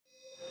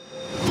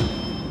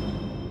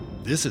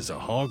This is a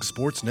Hog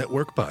Sports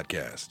Network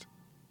podcast.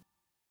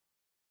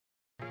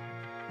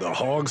 The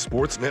Hog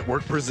Sports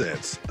Network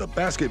presents the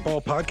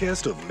basketball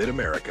podcast of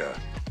Mid-America,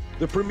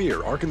 the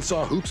premier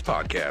Arkansas hoops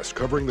podcast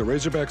covering the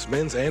Razorbacks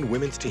men's and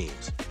women's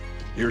teams.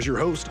 Here's your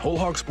host,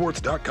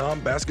 WholeHogSports.com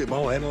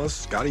basketball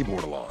analyst Scotty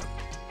Bordelon.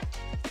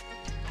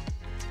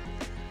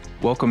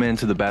 Welcome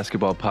into the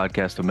basketball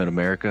podcast of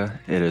Mid-America.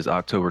 It is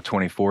October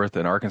 24th,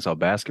 and Arkansas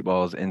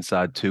basketball is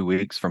inside 2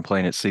 weeks from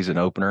playing its season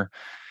opener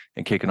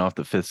and kicking off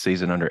the fifth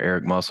season under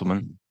Eric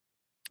Musselman.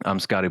 I'm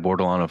Scotty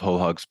Bordelon of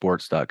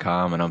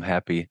WholeHogSports.com, and I'm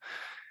happy,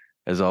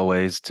 as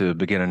always, to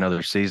begin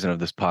another season of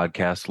this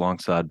podcast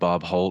alongside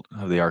Bob Holt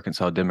of the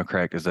Arkansas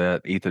Democrat Gazette,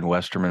 Ethan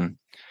Westerman,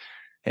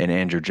 and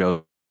Andrew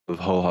Joe of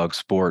Whole Hog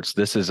Sports.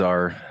 This is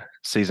our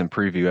season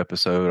preview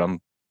episode. I'm,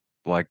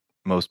 like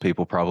most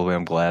people probably,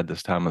 I'm glad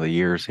this time of the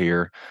year is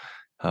here.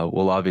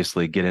 We'll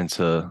obviously get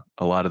into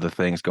a lot of the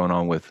things going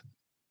on with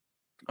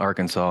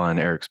Arkansas and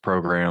Eric's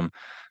program.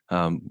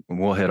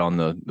 We'll hit on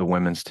the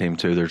women's team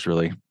too. There's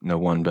really no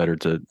one better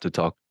to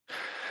talk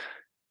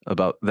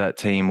about that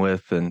team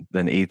with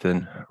than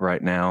Ethan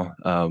right now.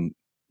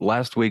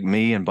 Last week,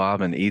 me and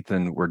Bob and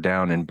Ethan were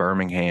down in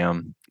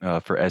Birmingham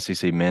for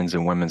SEC men's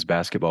and women's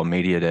basketball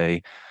media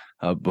day.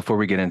 Before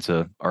we get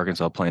into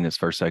Arkansas playing its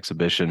first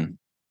exhibition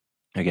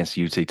against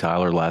UT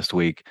Tyler last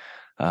week,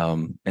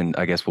 and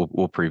I guess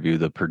we'll preview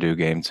the Purdue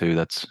game too.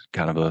 That's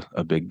kind of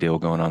a big deal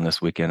going on this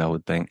weekend, I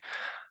would think.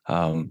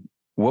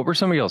 What were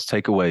some of y'all's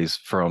takeaways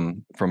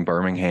from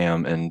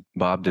Birmingham? And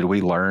Bob, did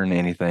we learn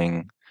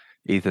anything?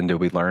 Ethan, did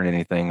we learn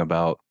anything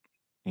about,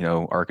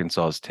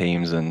 Arkansas's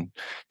teams? And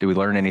did we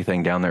learn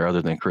anything down there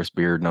other than Chris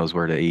Beard knows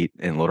where to eat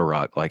in Little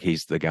Rock? Like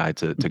he's the guy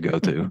to go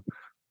to.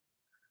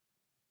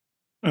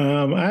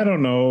 I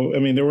don't know. I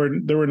mean, there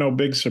were no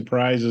big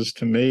surprises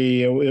to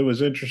me. It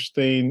was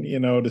interesting,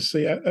 to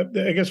see.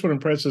 I guess what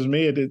impresses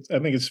me, I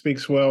think it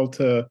speaks well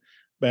to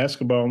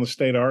basketball in the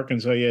state of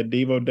Arkansas. You had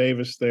Devo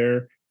Davis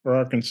there for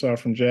Arkansas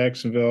from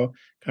Jacksonville.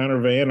 Connor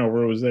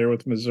Vanover was there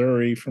with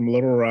Missouri from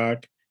Little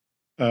Rock.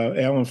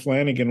 Alan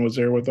Flanagan was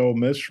there with Ole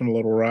Miss from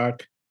Little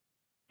Rock.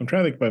 I'm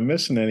trying to think if I'm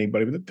missing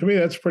anybody, but to me,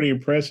 that's pretty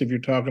impressive. You're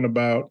talking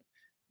about,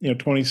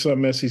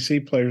 20-some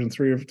SEC players, and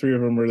three of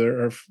them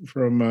are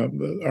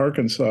from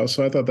Arkansas.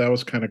 So I thought that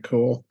was kind of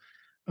cool.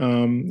 I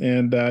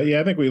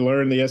think we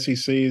learned the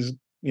SEC is,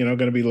 going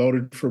to be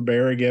loaded for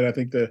bear again. I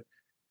think the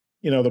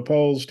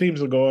polls,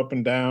 teams will go up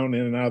and down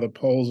in and out of the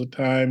polls at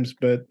times,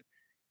 but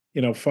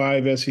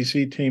 5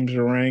 SEC teams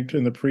are ranked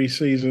in the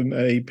preseason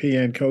AP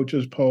and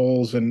coaches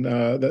polls, and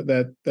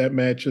that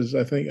matches,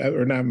 I think,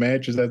 or not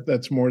matches,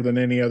 that's more than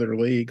any other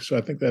league. So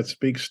I think that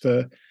speaks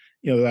to,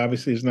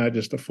 obviously it's not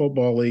just a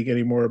football league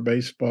anymore, a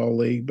baseball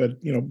league, but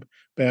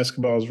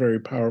basketball is very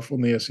powerful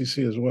in the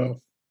SEC as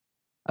well.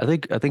 I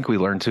think we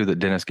learned too that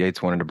Dennis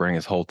Gates wanted to bring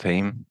his whole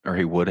team, or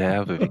he would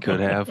have if he could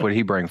have. Would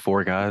he bring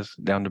 4 guys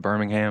down to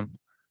Birmingham?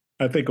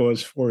 I think it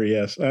was 4,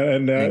 yes.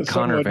 And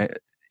Connor,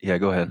 yeah,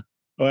 go ahead.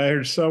 Well, I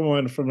heard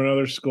someone from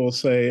another school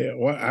say,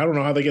 well, I don't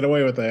know how they get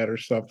away with that or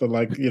something.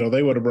 Like,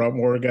 they would have brought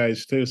more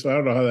guys too. So I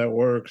don't know how that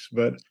works.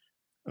 But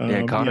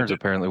Connor's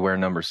apparently wearing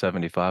number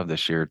 75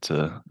 this year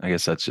I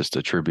guess that's just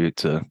a tribute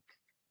to,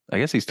 I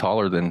guess he's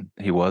taller than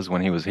he was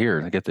when he was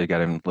here. I guess they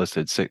got him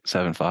listed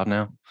 6'7"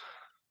 now.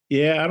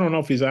 Yeah, I don't know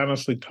if he's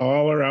honestly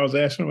taller. I was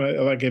asking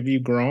him, like, have you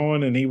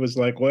grown? And he was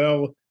like,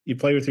 well, you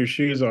play with your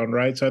shoes on,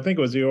 right? So I think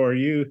it was the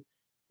ORU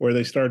where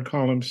they started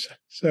calling him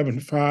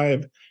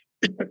 7'5".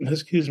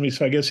 Excuse me.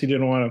 So I guess he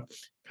didn't want to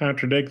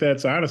contradict that.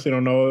 So I honestly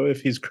don't know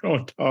if he's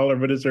growing taller,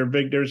 but is there a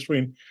big difference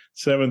between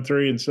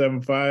 7'3" and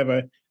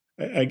 7'5"?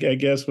 I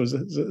guess was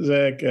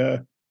Zach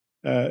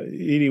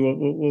Edie.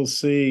 We'll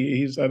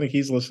see. I think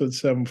he's listed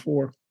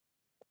 7'4".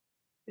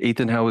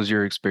 Ethan, how was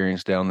your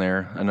experience down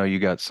there? I know you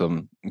got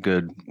some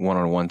good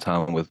one-on-one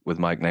time with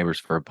Mike Neubert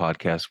for a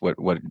podcast.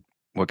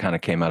 What kind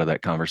of came out of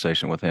that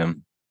conversation with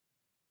him?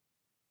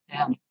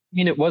 Yeah. I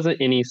mean, it wasn't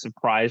any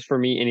surprise for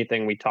me,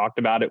 anything we talked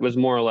about. It was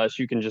more or less,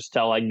 you can just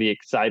tell, like, the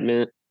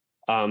excitement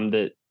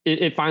that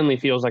it finally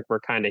feels like we're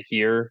kind of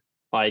here.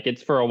 Like,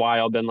 it's for a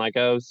while been like,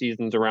 oh,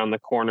 season's around the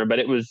corner. But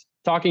it was,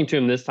 talking to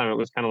him this time, it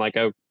was kind of like,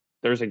 oh,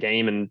 there's a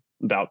game in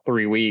about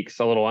 3 weeks,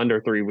 a little under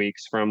 3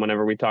 weeks from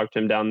whenever we talked to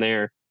him down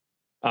there.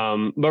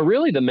 But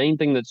really the main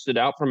thing that stood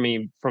out for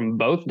me from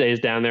both days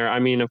down there, I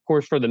mean, of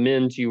course, for the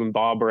men's, you and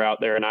Bob were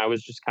out there, and I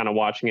was just kind of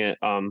watching it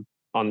on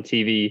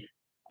TV.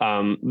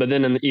 But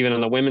then even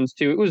on the women's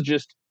too, it was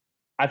just,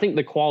 I think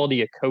the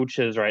quality of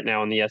coaches right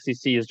now in the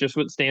SEC is just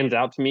what stands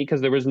out to me,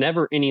 because there was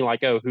never any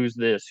like, oh, who's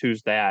this,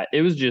 who's that.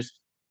 It was just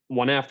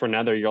one after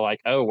another. You're like,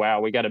 oh, wow,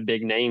 we got a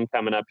big name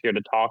coming up here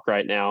to talk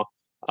right now.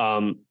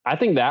 I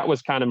think that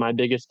was kind of my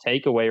biggest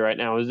takeaway right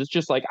now, is it's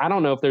just like, I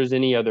don't know if there's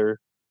any other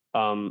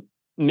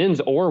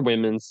men's or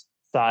women's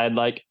side,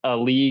 like a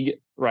league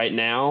right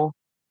now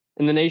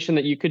in the nation,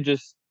 that you could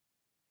just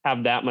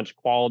have that much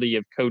quality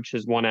of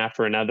coaches one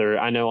after another.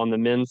 I know on the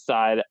men's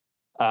side,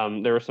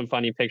 there were some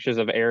funny pictures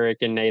of Eric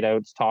and Nate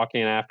Oates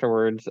talking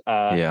afterwards.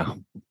 Yeah,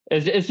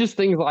 it's just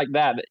things like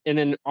that. And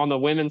then on the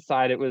women's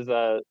side, it was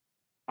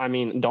I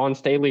mean, Dawn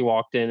Staley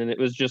walked in and it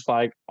was just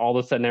like all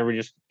of a sudden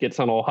everybody just gets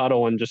on a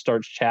huddle and just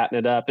starts chatting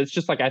it up. It's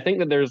just like I think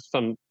that there's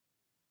some,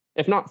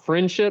 if not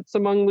friendships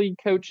among league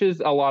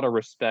coaches, a lot of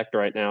respect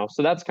right now.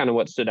 So that's kind of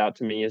what stood out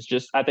to me is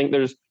just I think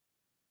there's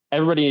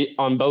everybody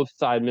on both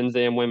sides, men's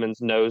and women's,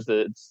 knows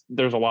that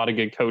there's a lot of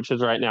good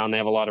coaches right now and they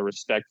have a lot of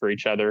respect for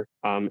each other.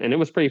 And it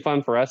was pretty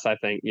fun for us, I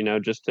think,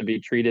 just to be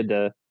treated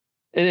to,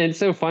 and it's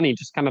so funny,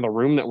 just kind of the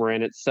room that we're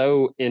in. It's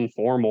so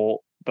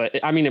informal, but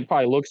I mean, it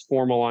probably looks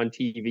formal on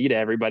TV to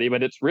everybody,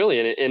 but it's really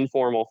an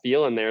informal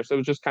feel in there. So it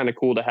was just kind of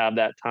cool to have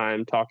that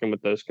time talking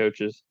with those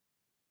coaches.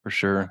 For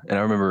sure. And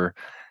I remember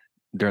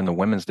during the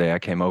Women's Day, I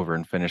came over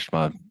and finished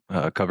my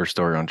cover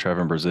story on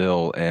Trevor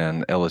Brazil,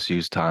 and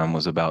LSU's time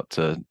was about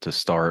to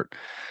start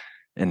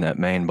in that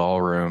main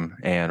ballroom.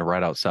 And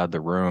right outside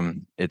the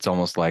room, it's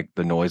almost like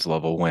the noise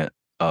level went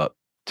up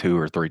 2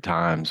 or 3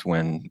 times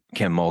when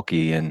Kim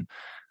Mulkey and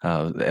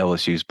the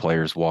LSU's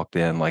players walked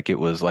in. Like it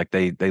was like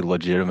they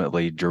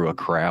legitimately drew a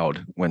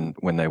crowd when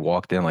they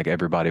walked in. Like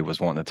everybody was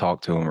wanting to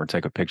talk to them or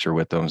take a picture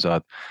with them.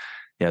 So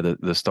yeah,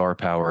 the star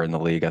power in the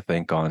league, I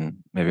think,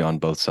 maybe on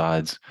both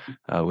sides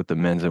with the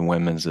men's and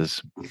women's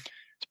is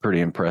it's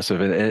pretty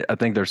impressive. And I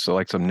think there's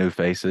like some new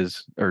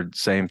faces or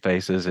same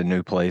faces in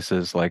new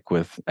places, like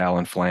with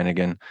Alan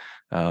Flanagan.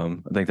 I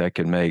think that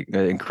could make,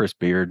 and Chris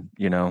Beard,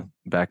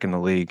 back in the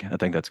league. I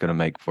think that's going to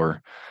make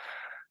for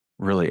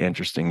really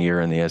interesting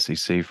year in the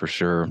SEC for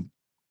sure.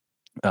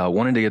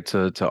 Wanted to get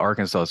to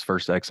Arkansas's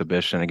first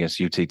exhibition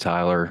against UT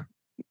Tyler.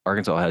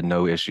 Arkansas had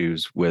no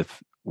issues with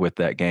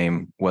that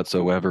game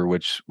whatsoever,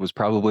 which was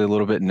probably a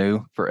little bit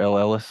new for El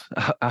Ellis,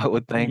 I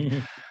would think.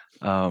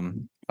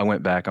 I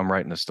went back. I'm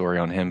writing a story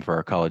on him for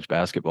our college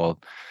basketball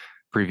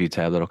preview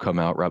tab that'll come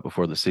out right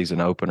before the season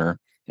opener.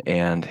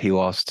 And he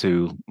lost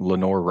to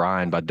Lenore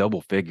Ryan by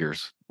double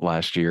figures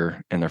last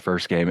year in their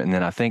first game. And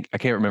then I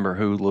can't remember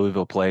who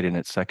Louisville played in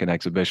its second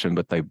exhibition,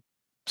 but they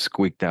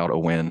squeaked out a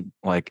win,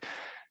 like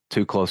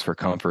too close for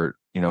comfort,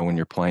 when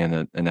you're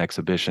playing an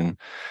exhibition.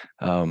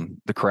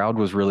 The crowd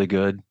was really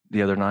good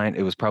the other night.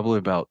 It was probably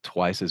about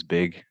twice as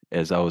big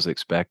as I was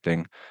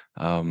expecting.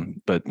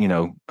 But,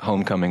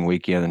 homecoming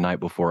weekend, the night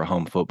before a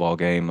home football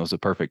game, was a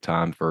perfect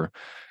time for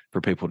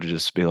people to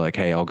just be like,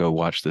 hey, I'll go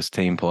watch this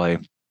team play.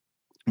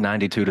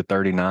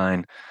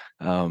 92-39.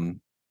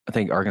 I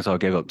think Arkansas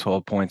gave up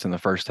 12 points in the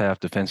first half.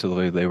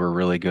 Defensively, they were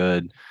really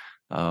good.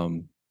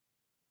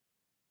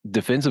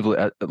 Defensively,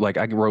 like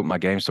I wrote my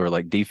game story,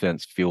 like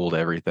defense fueled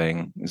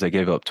everything. As they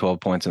gave up 12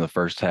 points in the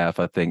first half.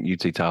 I think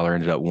UT Tyler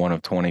ended up 1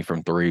 of 20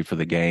 from 3 for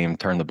the game,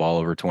 turned the ball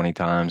over 20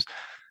 times.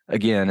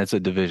 Again, it's a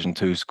Division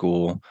II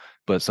school,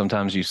 but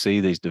sometimes you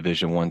see these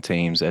Division I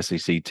teams,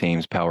 SEC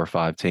teams, Power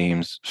 5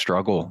 teams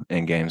struggle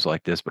in games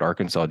like this, but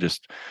Arkansas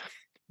just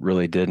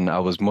really didn't. I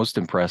was most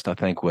impressed, I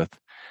think, with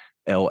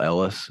El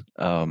Ellis.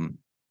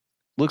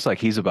 Looks like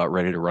he's about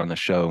ready to run the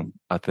show.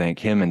 I think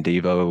him and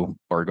Devo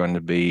are going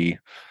to be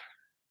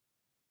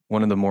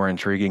one of the more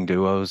intriguing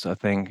duos, I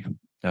think,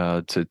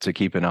 to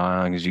keep an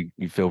eye on, because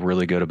you feel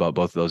really good about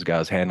both of those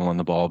guys handling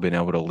the ball, being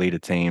able to lead a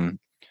team,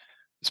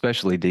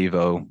 especially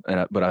Devo.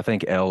 But I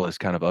think El is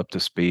kind of up to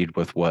speed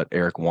with what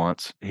Eric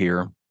wants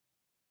here.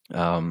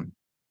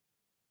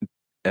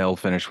 El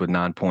finished with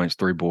 9 points,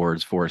 3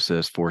 boards, 4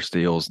 assists, 4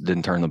 steals,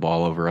 didn't turn the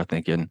ball over. I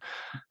think in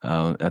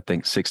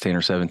 16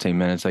 or 17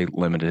 minutes, they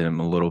limited him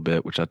a little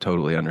bit, which I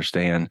totally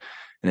understand.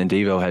 And then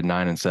Devo had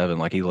 9 and 7,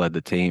 like he led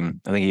the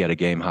team. I think he had a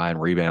game high in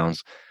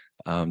rebounds.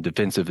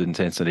 Defensive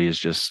intensity is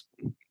just,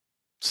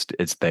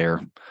 it's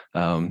there.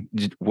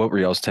 What were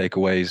y'all's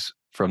takeaways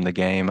from the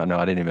game? I know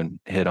I didn't even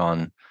hit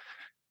on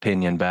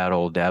Pinion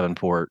Battle,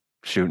 Davenport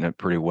shooting it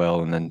pretty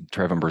well. And then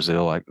Trevor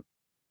Brazil,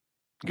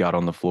 got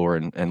on the floor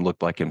and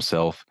looked like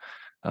himself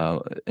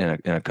in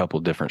a couple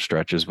of different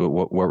stretches. But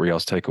what were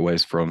y'all's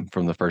takeaways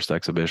from the first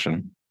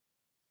exhibition?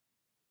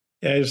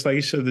 Yeah, just like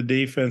you said, the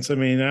defense. I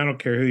mean, I don't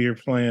care who you're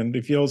playing.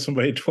 If you hold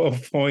somebody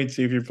 12 points,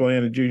 if you're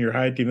playing a junior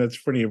high team,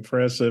 that's pretty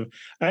impressive.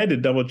 I had to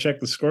double check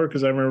the score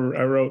because I remember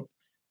I wrote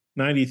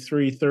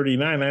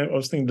 93-39. I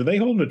was thinking, do they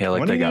hold them to 29?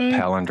 Like they got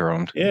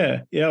palindromed.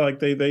 Yeah, like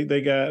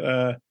they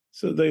got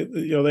so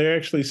they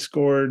actually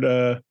scored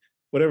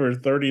whatever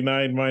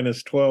 39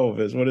 minus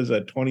 12 is. What is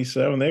that,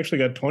 27? They actually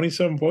got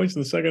 27 points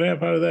in the second half.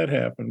 How did that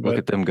happen? Look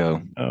at them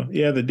go.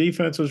 Yeah, the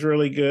defense was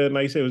really good. And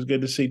like I said, it was good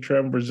to see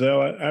Trevor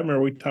Brazil. I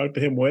remember we talked to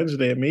him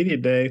Wednesday at media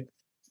day,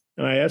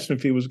 and I asked him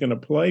if he was going to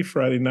play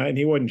Friday night, and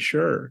he wasn't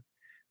sure.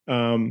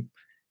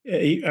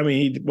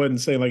 He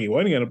wasn't saying like he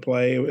wasn't going to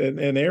play.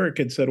 And Eric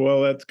had said,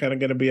 well, that's kind of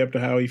going to be up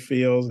to how he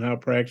feels and how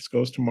practice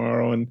goes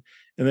tomorrow. And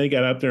they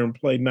got out there and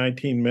played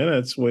 19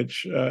 minutes,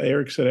 which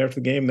Eric said after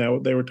the game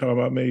that they were talking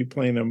about maybe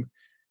playing him,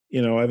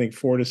 I think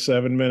 4 to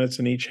 7 minutes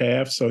in each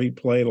half. So he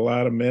played a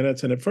lot of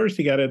minutes. And at first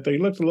he got it there. He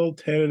looked a little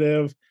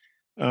tentative.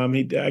 I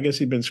guess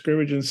he'd been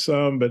scrimmaging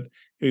some, but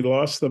he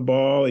lost the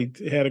ball. He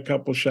had a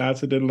couple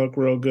shots that didn't look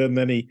real good, and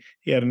then he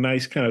had a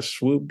nice kind of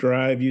swoop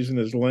drive using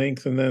his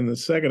length. And then the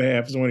second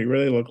half is when he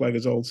really looked like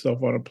his old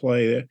self on a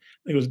play. I think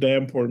it was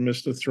Davenport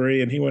missed a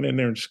three, and he went in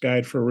there and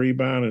skied for a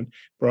rebound and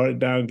brought it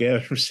down,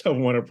 gathered himself,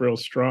 and went up real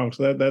strong.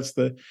 So that's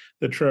the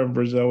Trevor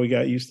Brazile we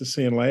got used to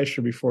seeing last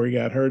year before he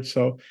got hurt.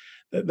 So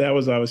that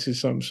was obviously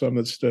something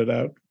that stood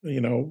out,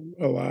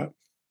 a lot.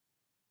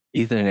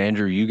 Ethan and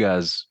Andrew, you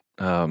guys,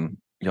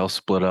 y'all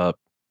split up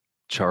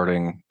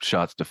charting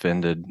shots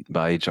defended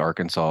by each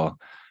Arkansas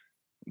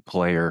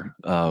player.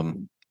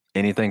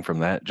 Anything from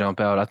that jump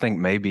out? I think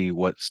maybe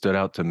what stood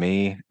out to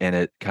me, and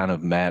it kind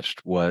of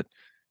matched what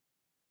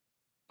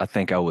I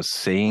think I was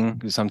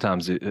seeing.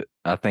 Sometimes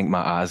I think my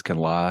eyes can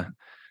lie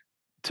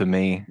to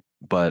me,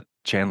 but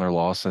Chandler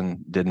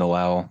Lawson didn't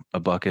allow a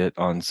bucket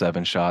on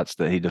 7 shots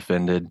that he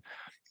defended.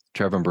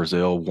 Trevor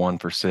Brazile 1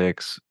 for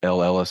 6.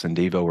 L. Ellis and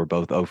Devo were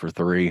both 0 for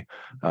 3.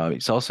 You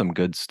saw some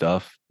good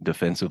stuff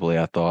defensively,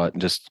 I thought,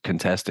 just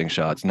contesting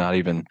shots, not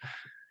even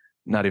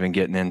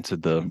getting into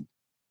the,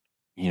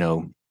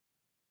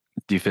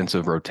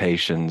 defensive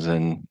rotations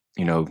and,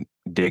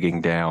 digging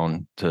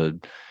down to,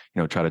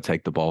 try to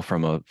take the ball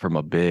from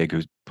a big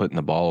who's putting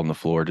the ball on the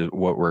floor.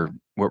 What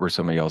were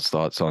some of y'all's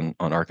thoughts on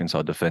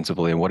Arkansas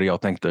defensively, and what do y'all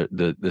think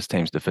this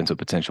team's defensive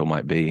potential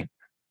might be?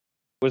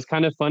 It was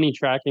kind of funny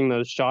tracking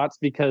those shots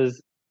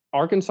because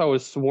Arkansas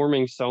was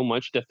swarming so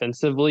much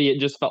defensively. It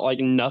just felt like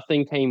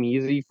nothing came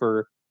easy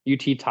for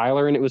UT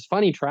Tyler. And it was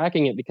funny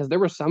tracking it because there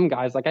were some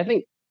guys, like I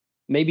think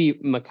maybe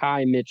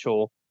Makai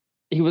Mitchell,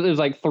 it was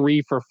like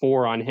 3 for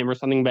 4 on him or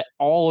something, but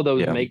all of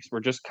those makes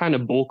were just kind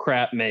of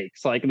bullcrap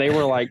makes. Like they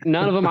were like,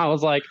 none of them I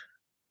was like,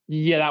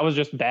 yeah, that was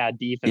just bad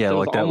defense. Yeah,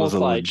 like that was a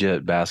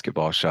legit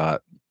basketball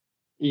shot.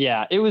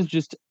 Yeah, it was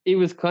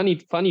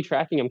funny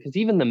tracking them because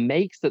even the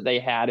makes that they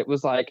had, it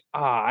was like,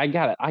 I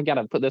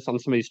gotta put this on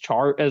somebody's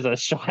chart as a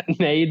shot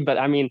made. But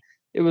I mean,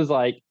 it was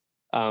like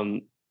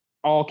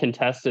all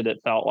contested. It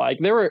felt like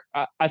there were,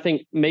 I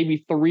think,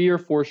 maybe 3 or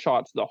 4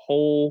 shots the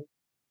whole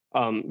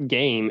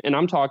game, and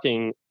I'm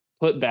talking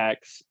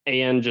putbacks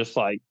and just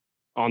like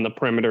on the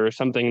perimeter or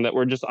something that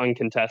were just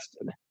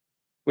uncontested,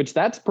 which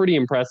that's pretty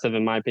impressive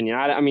in my opinion.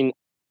 I mean,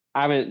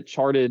 I haven't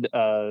charted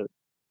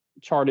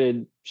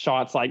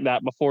shots like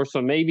that before,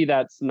 so maybe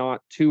that's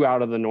not too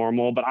out of the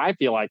normal, but I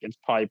feel like it's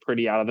probably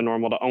pretty out of the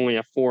normal to only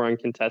have 4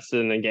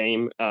 uncontested in a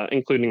game,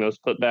 including those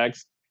putbacks.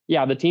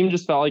 Yeah, the team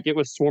just felt like it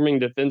was swarming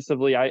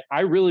defensively. I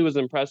really was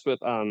impressed with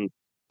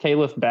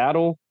Caliph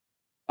Battle.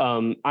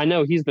 I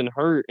know he's been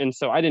hurt, and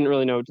so I didn't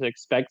really know what to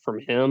expect from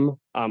him.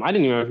 I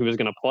didn't even know if he was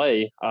going to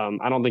play.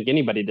 I don't think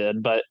anybody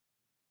did, but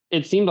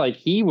it seemed like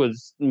he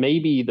was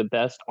maybe the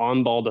best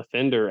on-ball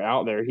defender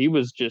out there. He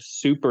was just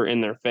super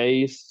in their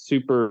face,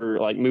 super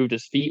like moved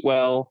his feet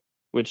well,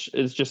 which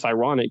is just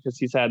ironic because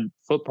he's had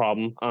foot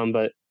problem.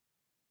 But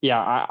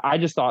yeah, I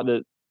just thought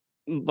that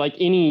like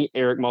any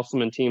Eric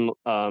Musselman team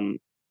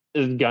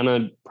is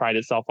gonna pride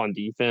itself on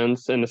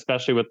defense, and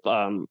especially with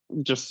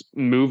just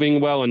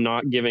moving well and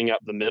not giving up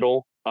the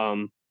middle,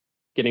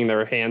 getting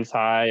their hands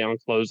high on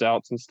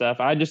closeouts and stuff.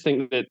 I just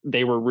think that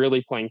they were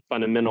really playing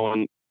fundamental.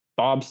 And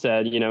Bob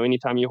said,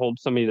 anytime you hold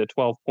somebody to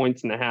 12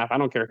 points and a half, I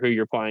don't care who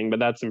you're playing, but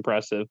that's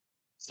impressive.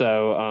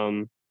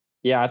 So,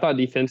 yeah, I thought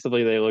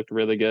defensively they looked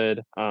really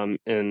good.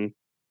 And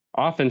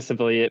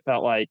offensively, it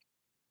felt like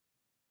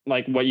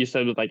what you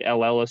said with like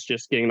L. Ellis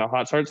just getting the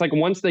hot start. It's like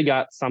once they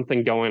got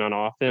something going on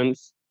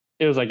offense,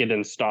 it was like it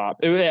didn't stop.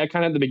 It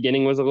kind of at the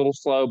beginning was a little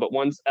slow, but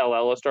once L.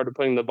 Ellis started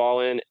putting the ball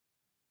in,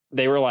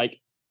 they were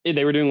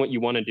doing what you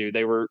want to do.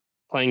 They were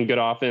playing good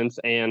offense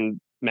and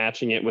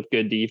matching it with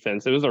good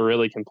defense. It was a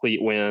really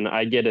complete win.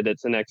 I get it.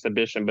 It's an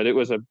exhibition, but it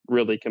was a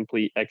really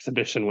complete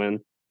exhibition win.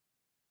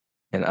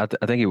 And I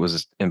think it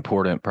was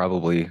important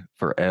probably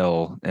for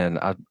L. And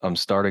I'm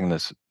starting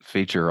this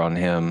feature on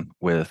him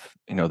with,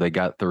 they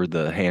got through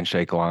the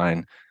handshake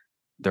line.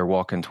 They're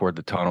walking toward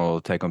the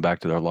tunnel to take them back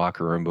to their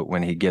locker room. But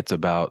when he gets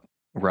about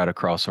right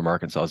across from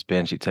Arkansas's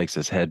bench, he takes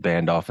his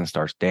headband off and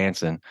starts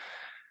dancing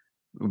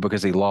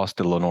because he lost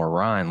to Lenore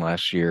Ryan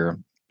last year.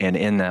 And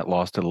in that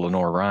loss to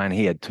Lenore Ryan,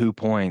 he had 2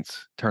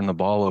 points, turned the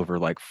ball over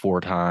like 4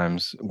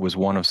 times, was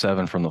 1 of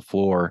 7 from the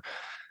floor.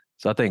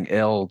 So I think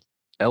L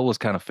was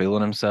kind of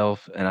feeling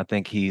himself, and I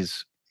think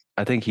he's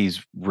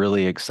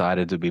really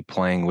excited to be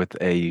playing with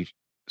a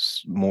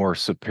more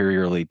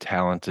superiorly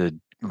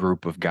talented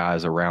group of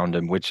guys around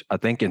him, which I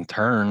think in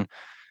turn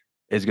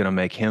is going to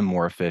make him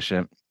more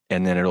efficient.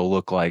 And then it'll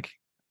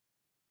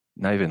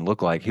not even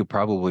look like, he'll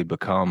probably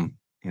become,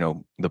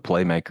 the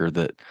playmaker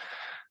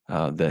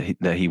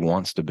that he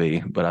wants to be.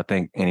 But I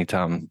think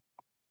anytime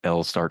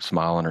L starts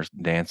smiling or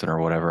dancing or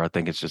whatever, I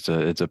think it's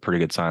a pretty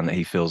good sign that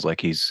he feels like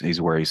he's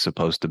where he's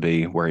supposed to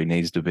be, where he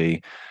needs to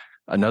be.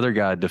 Another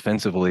guy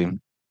defensively, I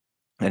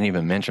didn't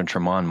even mention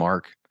Tremont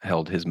Mark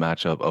held his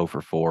matchup 0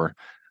 for 4.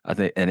 I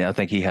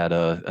think he had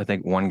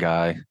one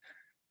guy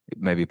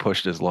maybe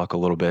pushed his luck a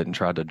little bit and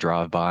tried to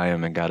drive by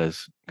him and got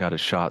his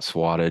shot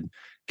swatted,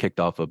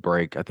 kicked off a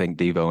break. I think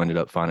Devo ended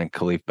up finding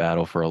Caliph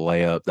Battle for a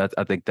layup.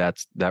 I think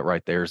that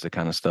right there is the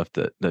kind of stuff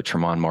that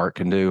Tremont Mark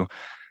can do.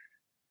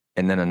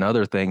 And then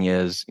another thing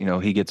is,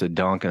 he gets a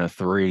dunk and a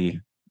three,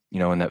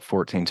 in that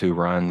 14-2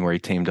 run where he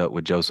teamed up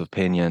with Joseph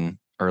Pinion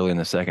early in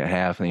the second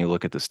half. And you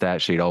look at the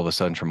stat sheet, all of a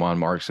sudden Tremont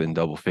Marks in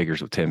double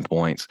figures with 10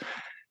 points,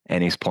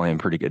 and he's playing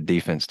pretty good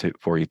defense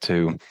for you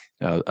too.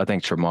 I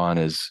think Tremont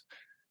is,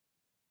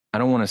 I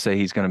don't want to say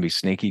he's going to be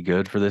sneaky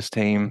good for this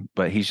team,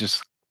 but he's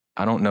just,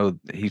 I don't know,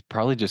 he's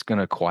probably just going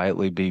to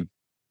quietly be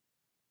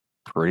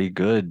pretty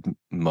good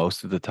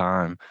most of the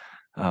time,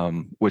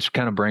 which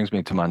kind of brings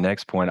me to my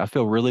next point. I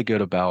feel really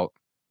good about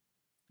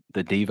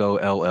the Devo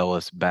L.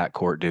 Ellis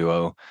backcourt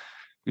duo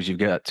because you've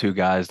got two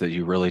guys that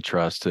you really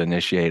trust to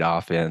initiate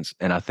offense.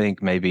 And I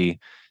think maybe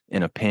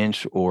in a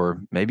pinch,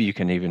 or maybe you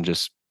can even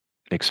just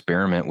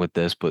experiment with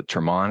this, but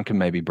Tremont can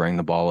maybe bring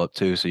the ball up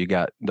too. So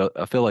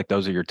I feel like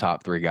those are your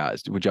top three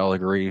guys. Would y'all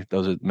agree?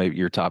 Those are maybe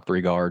your top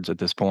three guards at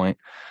this point.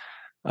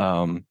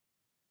 How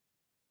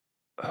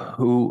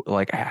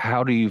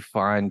do you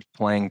find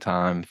playing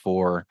time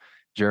for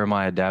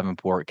Jeremiah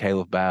Davenport,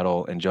 Caleb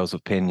Battle, and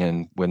Joseph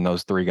Pinion when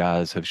those three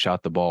guys have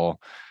shot the ball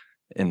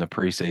in the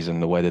preseason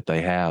the way that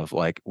they have?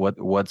 Like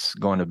what's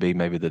going to be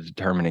maybe the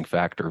determining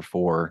factor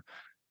for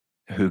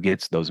who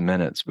gets those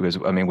minutes? Because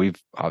I mean,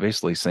 we've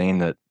obviously seen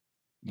that,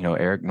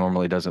 Eric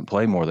normally doesn't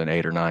play more than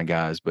 8 or 9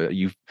 guys, but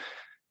you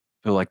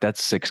feel like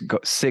that's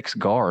six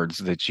guards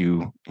that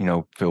you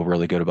feel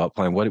really good about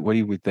playing. What do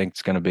you think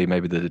is going to be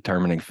maybe the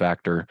determining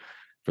factor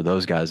for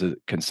those guys? Is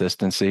it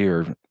consistency,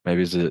 or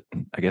maybe is it,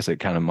 I guess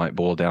it kind of might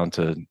boil down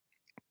to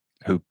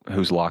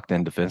who's locked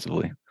in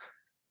defensively?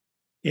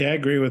 Yeah, I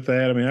agree with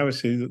that. I mean,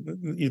 obviously,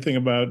 you think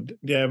about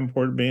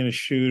Davenport being a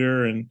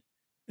shooter and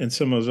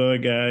some of those other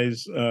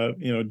guys,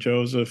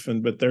 Joseph,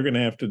 but they're going to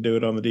have to do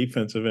it on the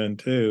defensive end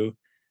too.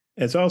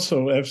 It's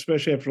also,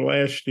 especially after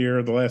last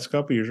year, the last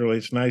couple of years, really,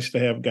 it's nice to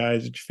have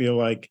guys that you feel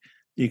like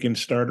you can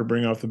start or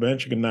bring off the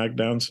bench. You can knock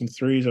down some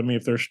threes. I mean,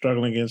 if they're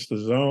struggling against the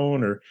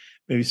zone, or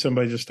maybe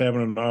somebody just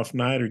having an off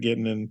night or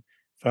getting in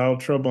foul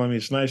trouble, I mean,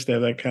 it's nice to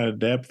have that kind of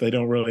depth. They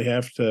don't really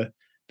have to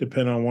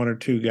depend on 1 or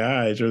 2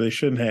 guys, or they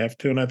shouldn't have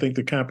to. And I think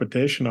the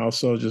competition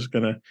also is just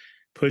going to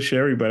push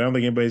everybody. I don't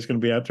think anybody's going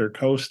to be out there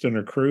coasting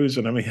or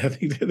cruising. I mean, I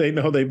think they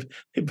know they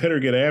better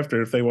get after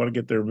it if they want to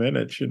get their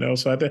minutes,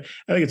 So I think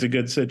it's a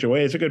good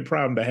situation. It's a good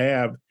problem to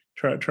have,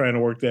 trying to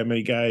work that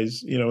many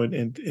guys,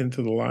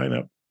 into the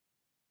lineup.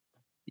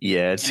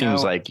 Yeah, it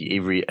seems like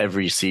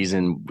every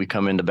season we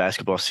come into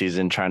basketball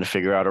season trying to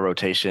figure out a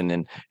rotation,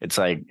 and it's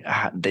like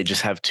they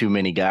just have too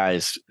many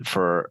guys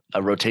for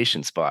a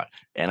rotation spot.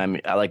 And I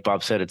mean, like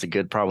Bob said, it's a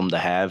good problem to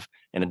have,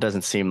 and it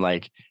doesn't seem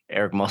like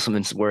Eric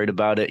Musselman's worried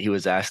about it. He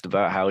was asked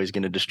about how he's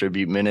going to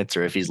distribute minutes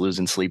or if he's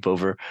losing sleep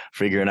over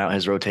figuring out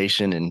his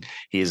rotation, and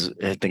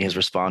I think his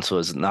response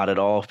was not at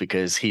all,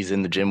 because he's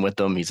in the gym with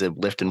them. He's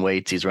lifting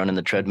weights, he's running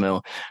the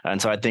treadmill,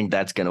 and so I think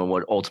that's going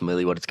to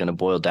ultimately what it's going to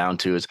boil down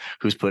to is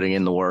who's putting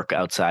in the work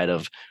outside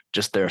of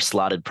just their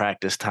slotted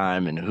practice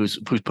time, and who's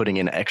putting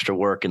in extra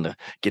work and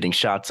getting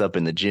shots up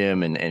in the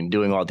gym and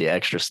doing all the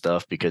extra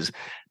stuff. Because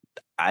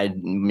I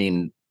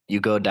mean, you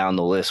go down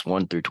the list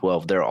 1 through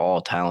 12, they're all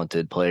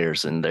talented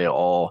players and they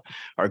all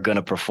are going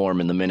to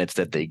perform in the minutes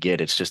that they get.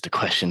 It's just a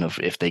question of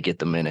if they get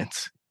the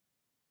minutes.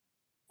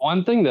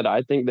 One thing that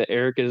I think that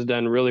Eric has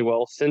done really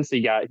well since he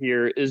got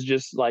here is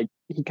just like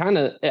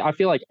I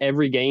feel like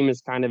every game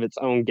is kind of its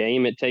own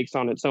game. It takes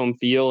on its own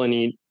feel, and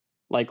he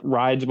like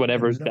rides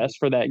whatever's best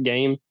for that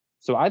game.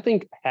 So I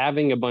think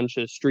having a bunch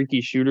of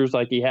streaky shooters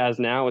like he has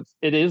now,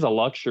 it is a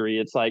luxury.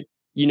 It's like,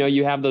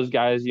 you have those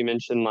guys you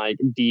mentioned like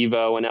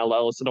Devo and L.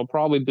 Ellis. It'll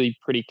probably be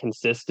pretty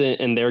consistent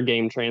and their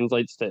game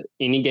translates to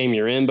any game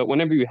you're in. But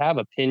whenever you have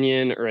a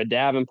Pinion or a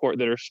Davenport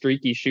that are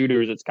streaky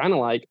shooters, it's kind of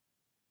like,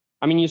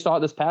 I mean, you saw it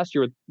this past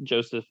year with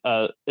Joseph.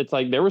 It's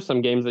like there were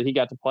some games that he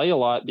got to play a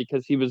lot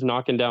because he was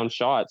knocking down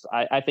shots.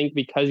 I think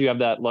because you have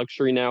that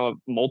luxury now of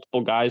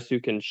multiple guys who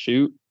can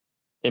shoot,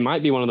 it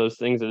might be one of those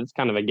things that it's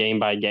kind of a game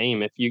by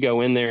game. If you go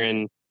in there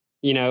and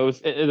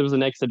it was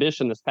an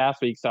exhibition this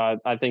past week. So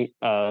I think,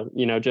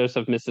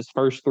 Joseph missed his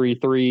first 3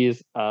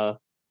 threes. I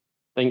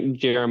think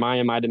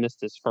Jeremiah might have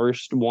missed his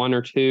first 1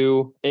 or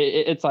 2.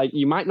 It's like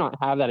you might not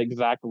have that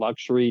exact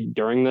luxury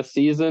during the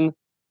season.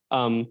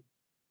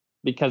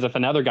 Because if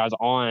another guy's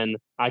on,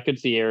 I could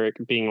see Eric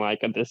being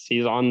like,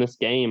 he's on this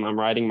game, I'm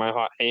riding my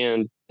hot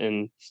hand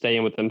and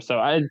staying with him. So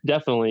I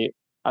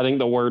think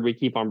the word we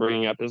keep on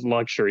bringing up is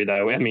luxury,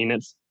 though. I mean,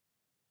 it's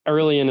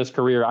early in his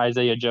career,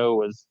 Isaiah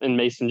Joe and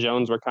Mason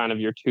Jones were kind of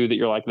your two that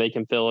you're like, they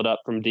can fill it up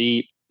from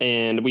deep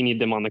and we need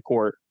them on the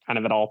court kind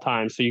of at all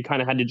times. So you kind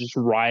of had to just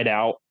ride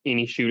out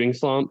any shooting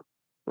slump.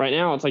 Right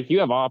now, it's like you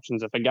have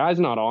options. If a guy's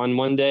not on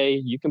one day,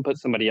 you can put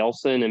somebody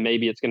else in and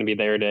maybe it's going to be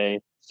their day.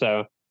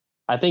 So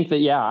I think that,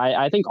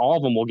 I think all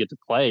of them will get to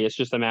play. It's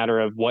just a matter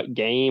of what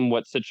game,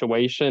 what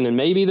situation, and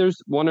maybe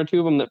there's 1 or 2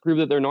 of them that prove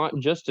that they're not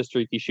just a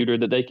streaky shooter,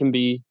 that they can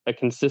be a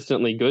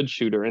consistently good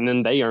shooter, and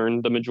then they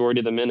earn the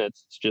majority of the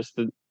minutes. It's just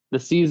the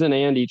season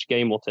and each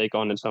game will take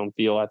on its own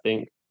feel, I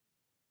think.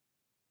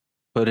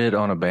 Put it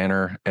on a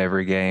banner.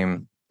 Every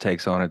game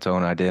takes on its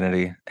own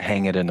identity.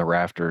 Hang it in the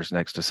rafters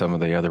next to some of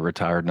the other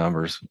retired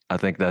numbers. I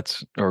think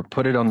or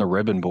put it on the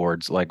ribbon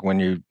boards. Like when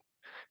you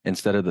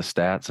instead of the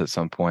stats at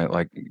some point,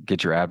 like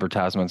get your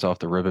advertisements off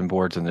the ribbon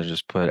boards and then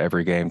just put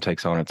every game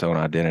takes on its own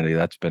identity.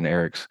 That's been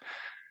Eric's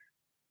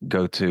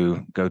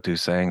go-to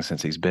saying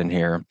since he's been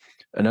here.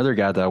 Another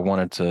guy that I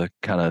wanted to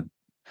kind of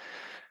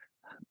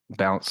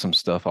bounce some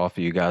stuff off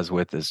of you guys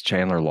with is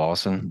Chandler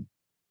Lawson.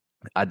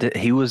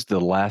 He was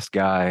the last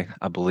guy,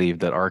 I believe,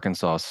 that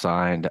Arkansas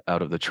signed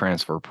out of the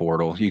transfer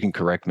portal. You can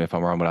correct me if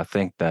I'm wrong, but I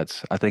think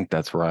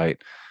that's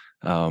right.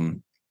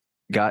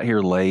 Got here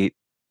late,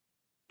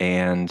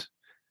 and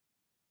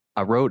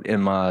I wrote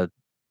in my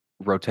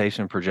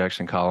rotation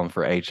projection column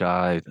for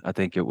HI, I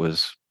think it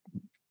was,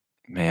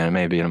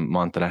 maybe a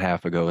month and a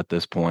half ago at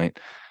this point.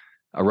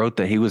 I wrote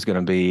that he was going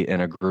to be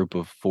in a group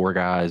of 4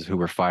 guys who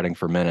were fighting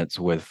for minutes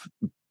with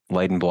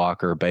Layden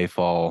Blocker,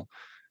 Bayfall,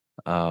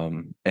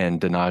 and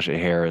Denaje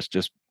Harris.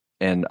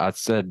 And I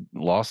said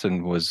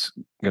Lawson was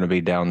going to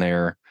be down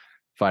there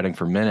fighting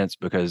for minutes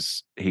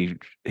because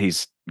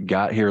he's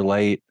got here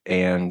late,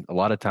 and a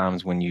lot of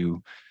times when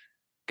you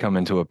come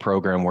into a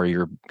program where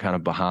you're kind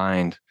of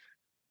behind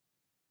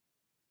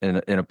in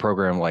a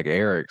program like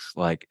Eric's,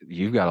 like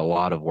you've got a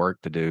lot of work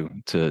to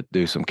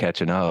do some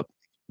catching up.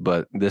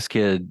 But this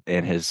kid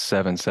and his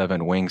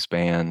 7'7"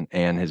 wingspan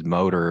and his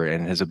motor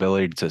and his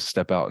ability to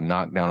step out and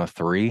knock down a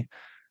 3,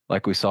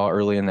 like we saw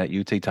early in that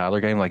UT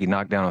Tyler game, like he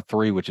knocked down a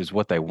 3, which is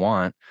what they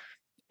want.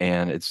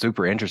 And it's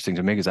super interesting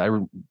to me because I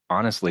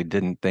honestly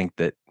didn't think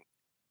that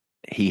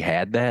he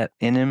had that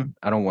in him.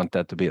 I don't want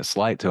that to be a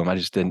slight to him.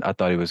 I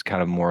thought he was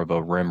kind of more of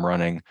a rim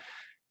running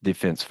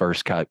defense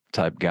first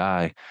type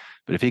guy.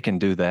 But if he can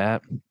do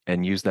that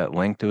and use that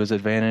length to his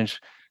advantage,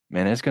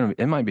 man,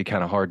 it might be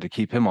kind of hard to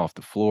keep him off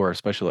the floor,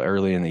 especially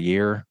early in the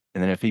year.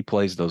 And then if he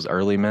plays those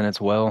early minutes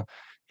well,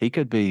 he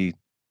could be,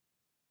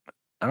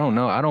 I don't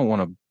know. I don't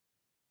want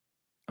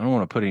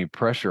to put any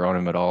pressure on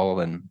him at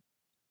all. And,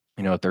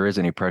 if there is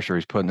any pressure,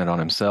 he's putting it on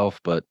himself.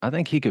 But I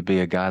think he could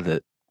be a guy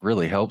that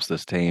really helps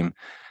this team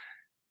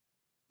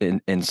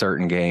in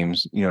certain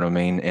games, you know what I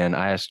mean? And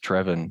I asked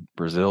Trevin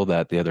Brazil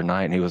that the other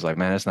night, and he was like,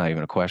 man, it's not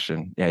even a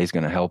question. Yeah, he's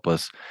going to help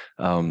us.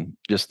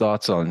 Just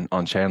thoughts on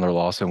Chandler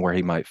Lawson, where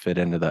he might fit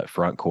into that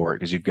front court,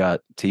 because you've got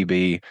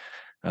TB,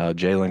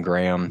 Jalen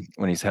Graham,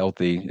 when he's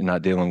healthy and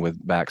not dealing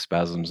with back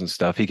spasms and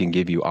stuff, he can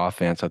give you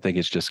offense. I think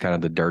it's just kind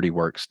of the dirty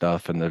work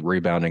stuff and the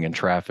rebounding in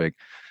traffic,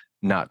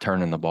 not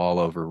turning the ball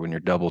over when you're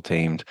double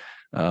teamed.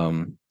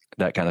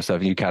 That kind of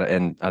stuff.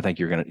 And I think what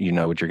you're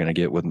going to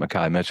get with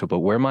Mekhi Mitchell, but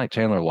where might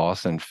Chandler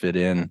Lawson fit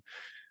in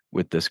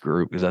with this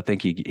group? Because I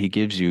think he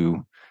gives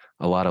you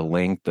a lot of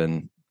length,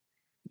 and,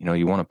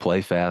 you want to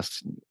play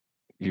fast.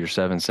 You're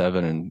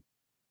 7'7", and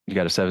you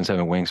got a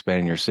 7'7" wingspan,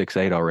 and you're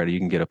 6'8" already. You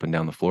can get up and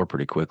down the floor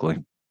pretty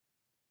quickly.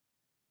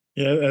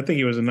 Yeah, I think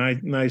he was a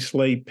nice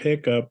late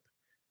pickup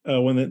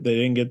when they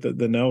didn't get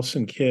the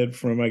Nelson kid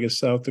from, I guess,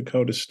 South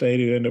Dakota State,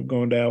 who ended up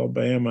going to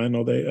Alabama.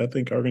 I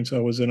think Arkansas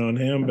was in on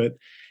him, but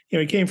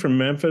he came from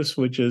Memphis,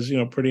 which is,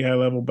 pretty high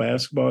level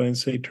basketball,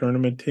 NCAA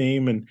tournament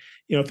team. And,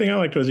 the thing I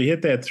liked was he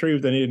hit that 3,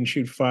 but then he didn't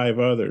shoot 5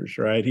 others,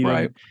 right?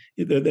 And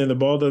the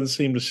ball doesn't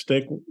seem to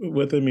stick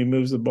with him. He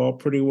moves the ball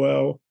pretty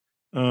well.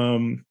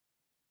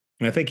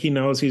 I think he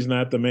knows he's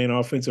not the main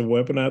offensive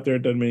weapon out there.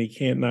 It doesn't mean he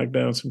can't knock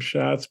down some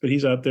shots, but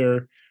he's out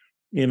there,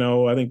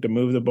 I think, to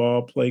move the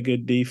ball, play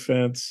good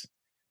defense.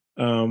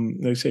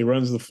 They say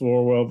runs the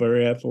floor well,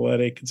 very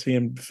athletic. Can see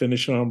him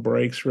finishing on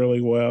breaks really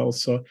well.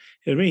 So,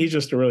 he's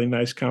just a really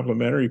nice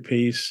complementary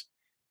piece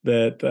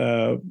that,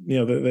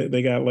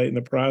 they got late in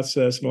the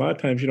process. And a lot of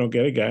times you don't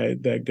get a guy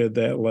that good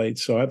that late.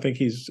 So I think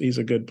he's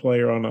a good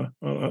player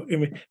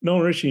Nolan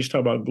Richardson used to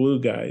talk about glue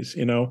guys,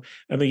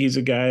 I think he's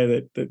a guy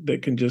that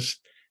can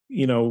just,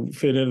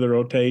 fit into the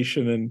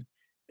rotation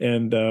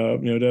and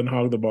doesn't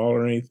hog the ball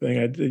or anything.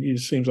 It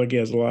seems like he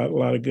has a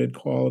lot of good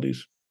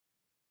qualities.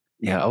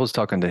 Yeah, I was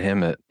talking to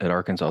him at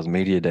Arkansas's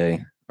media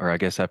day, or I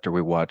guess after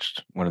we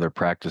watched one of their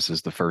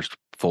practices, the first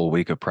full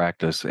week of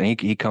practice. And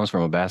he comes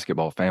from a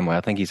basketball family.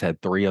 I think he's had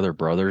 3 other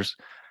brothers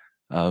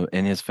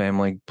in his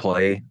family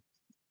play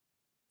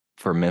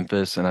for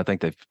Memphis, and I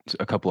think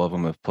a couple of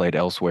them have played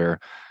elsewhere.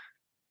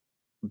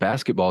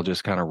 Basketball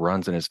just kind of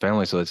runs in his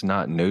family, so it's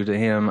not new to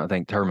him. I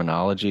think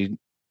terminology,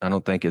 I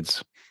don't think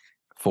it's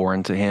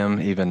foreign to him,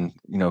 even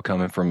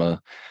coming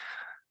from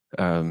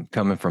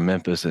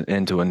Memphis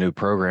into a new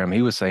program.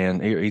 He was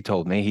saying, he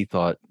told me he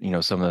thought,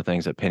 some of the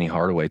things that Penny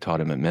Hardaway taught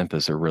him at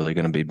Memphis are really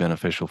going to be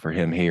beneficial for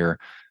him here.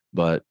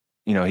 But,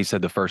 he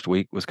said the first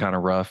week was kind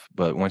of rough,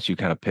 but once you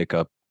kind of pick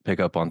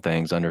up on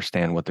things,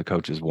 understand what the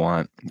coaches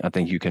want, I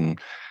think you can,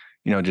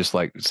 just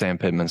like Sam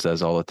Pittman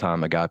says all the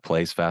time, a guy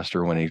plays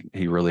faster when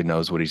he really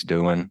knows what he's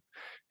doing,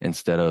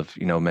 instead of,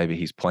 maybe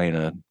he's playing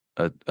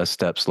a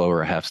step slow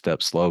or a half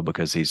step slow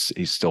because he's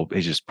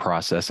just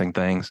processing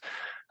things.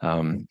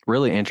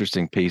 Really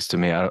interesting piece to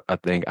me. I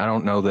think, I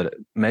don't know that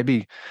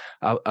maybe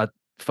I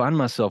find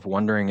myself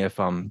wondering if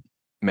I'm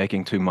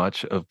making too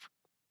much of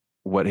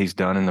what he's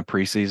done in the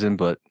preseason,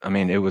 but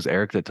it was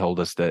Eric that told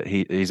us that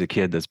he's a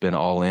kid that's been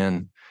all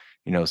in,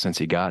 since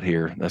he got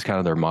here. That's kind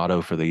of their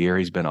motto for the year.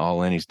 He's been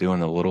all in. He's doing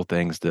the little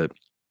things that,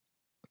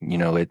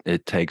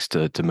 it takes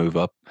to move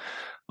up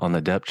on the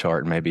depth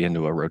chart and maybe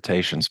into a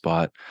rotation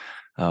spot.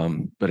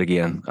 But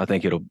again, I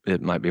think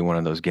it might be one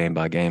of those game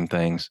by game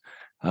things.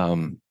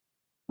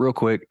 Real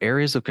quick,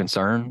 areas of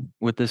concern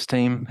with this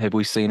team. Have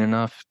we seen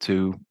enough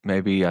to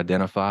maybe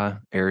identify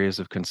areas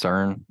of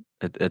concern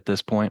at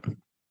this point?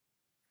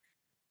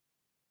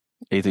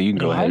 Ethan, you can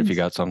go ahead if you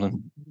got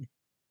something.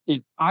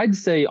 I'd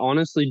say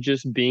honestly,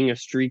 just being a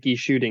streaky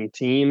shooting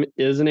team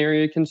is an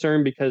area of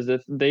concern, because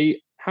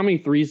how many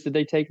threes did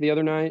they take the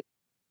other night?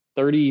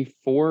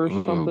 34 or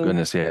something? Oh,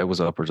 goodness, yeah, it was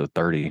upwards of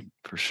 30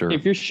 for sure.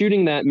 If you're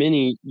shooting that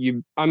many,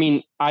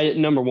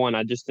 number one,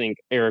 I just think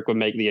Eric would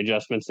make the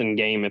adjustments in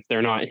game if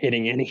they're not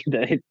hitting any,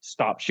 they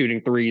stop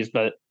shooting threes.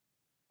 But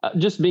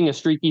just being a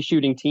streaky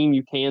shooting team,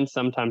 you can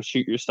sometimes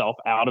shoot yourself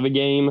out of a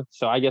game.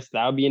 So I guess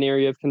that would be an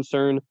area of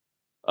concern.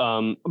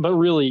 But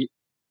really,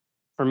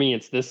 for me,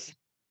 it's this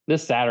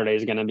Saturday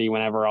is going to be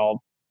whenever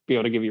I'll be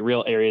able to give you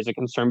real areas of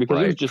concern,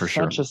 because it was just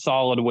such a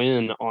solid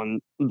win on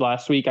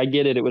last week. I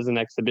get it was an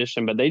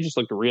exhibition, but they just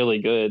looked really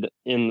good.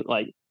 It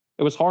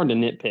was hard to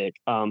nitpick.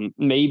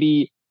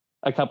 Maybe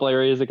a couple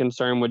areas of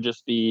concern would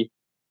just be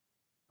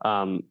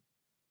health.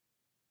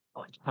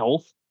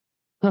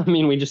 I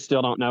mean, we just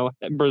still don't know.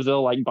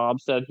 Brazil, like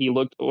Bob said, he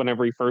looked,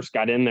 whenever he first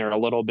got in there, a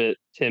little bit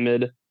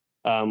timid.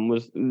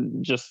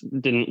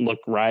 Didn't look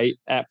right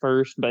at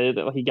first, but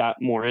he got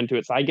more into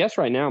it. So I guess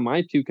right now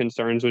my two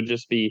concerns would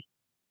just be,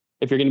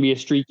 if you're going to be a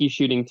streaky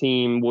shooting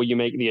team, will you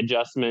make the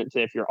adjustment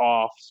to, if you're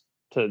off,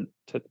 to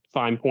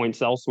find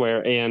points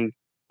elsewhere, and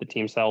the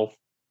team's health?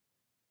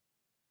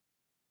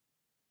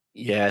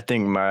 Yeah, I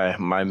think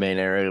my main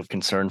area of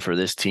concern for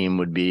this team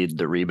would be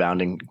the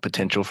rebounding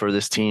potential for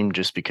this team,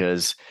 just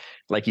because,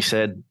 like you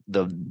said,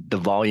 the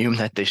volume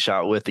that they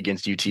shot with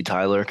against UT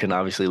Tyler can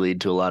obviously lead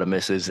to a lot of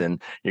misses,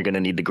 and you're going to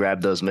need to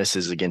grab those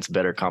misses against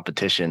better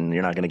competition.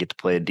 You're not going to get to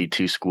play a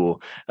D2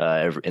 school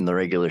in the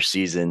regular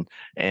season.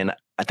 And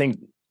I think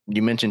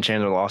you mentioned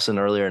Chandler Lawson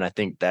earlier, and I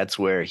think that's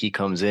where he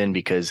comes in,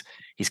 because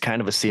he's kind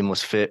of a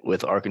seamless fit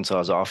with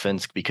Arkansas's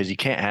offense, because you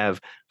can't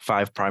have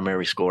 5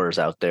 primary scorers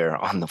out there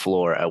on the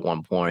floor at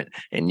one point.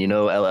 And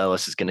L.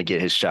 Ellis is going to get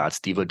his shots.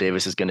 Devo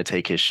Davis is going to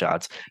take his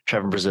shots.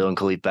 Trevor Brazile and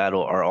Khalif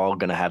Battle are all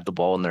going to have the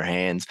ball in their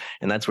hands.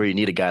 And that's where you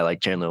need a guy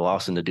like Chandler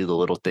Lawson to do the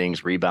little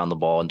things, rebound the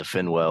ball and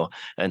defend well.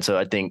 And so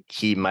I think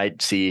he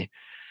might see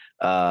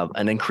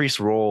an increased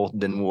role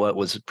than what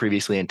was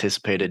previously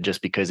anticipated,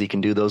 just because he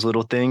can do those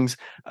little things.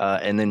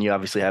 And then you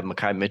obviously have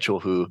Makai Mitchell,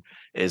 who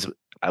is,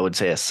 I would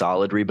say, a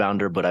solid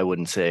rebounder, but I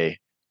wouldn't say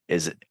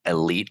is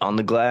elite on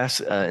the glass.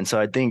 And so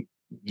I think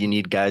you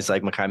need guys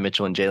like Makai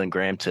Mitchell and Jalen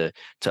Graham to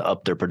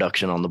up their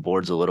production on the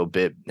boards a little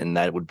bit. And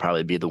that would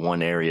probably be the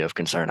one area of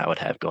concern I would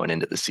have going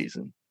into the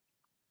season.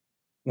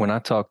 When I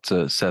talked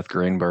to Seth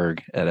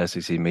Greenberg at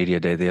SEC Media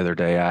Day the other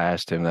day, I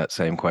asked him that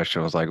same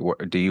question. I was like,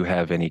 do you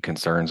have any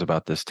concerns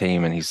about this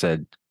team? And he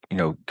said,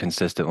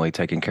 consistently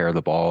taking care of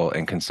the ball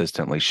and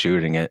consistently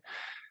shooting it.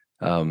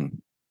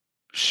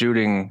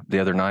 Shooting the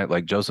other night,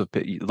 like Joseph,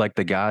 like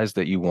the guys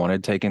that you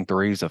wanted taking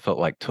threes, I felt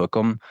like took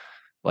them.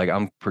 Like,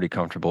 I'm pretty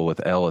comfortable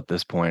with L at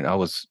this point.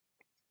 A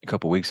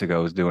couple of weeks ago,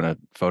 I was doing a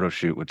photo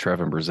shoot with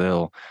Trevor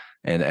Brazile,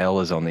 and L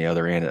is on the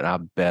other end, and I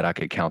bet I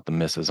could count the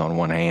misses on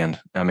one hand.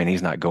 I mean,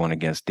 he's not going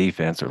against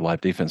defense or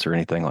live defense or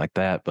anything like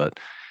that, but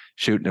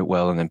shooting it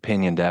well. And then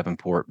Pinion,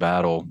 Davenport,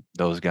 Battle,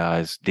 those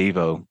guys,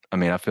 Devo. I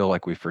mean, I feel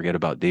like we forget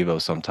about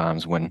Devo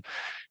sometimes when,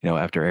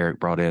 after Eric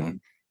brought in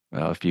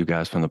a few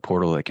guys from the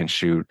portal that can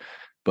shoot.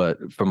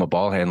 But from a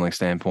ball handling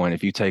standpoint,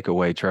 if you take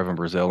away Trevor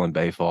Brazile and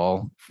Bay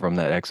Fall from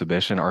that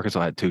exhibition,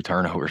 Arkansas had 2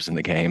 turnovers in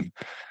the game.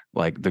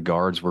 Like, the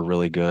guards were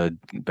really good,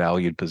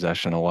 valued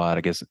possession a lot.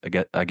 I get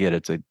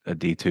it's a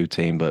D2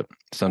 team, but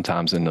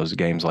sometimes in those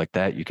games like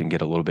that, you can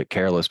get a little bit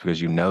careless because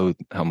you know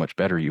how much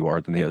better you are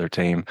than the other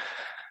team.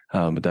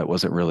 But that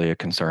wasn't really a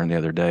concern the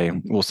other day.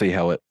 We'll see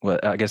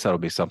I guess that'll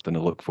be something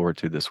to look forward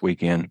to this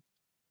weekend.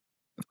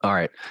 All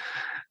right,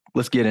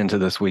 let's get into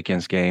this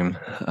weekend's game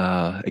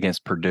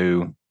against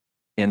Purdue.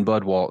 In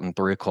Bud Walton,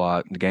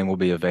 3:00. The game will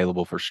be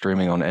available for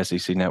streaming on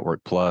SEC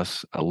Network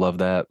Plus. I love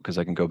that because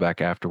I can go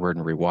back afterward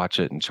and rewatch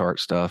it and chart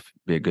stuff.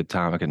 Be a good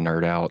time. I can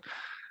nerd out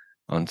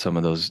on some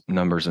of those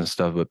numbers and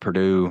stuff. But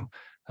Purdue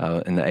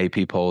in the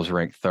AP polls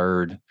ranked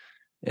 3rd.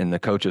 In the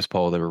coaches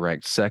poll, they were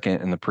ranked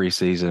 2nd in the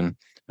preseason.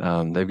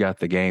 They've got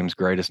the game's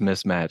greatest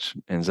mismatch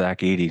in Zach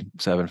Edey,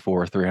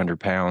 7'4", 300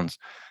 pounds.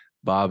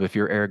 Bob, if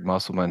you're Eric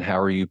Musselman, how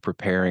are you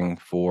preparing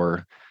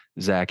for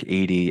Zach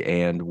Edey,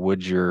 and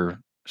would your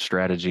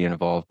strategy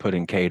involve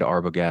putting Cade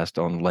Arbogast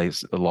on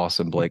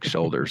Lawson Blake's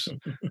shoulders?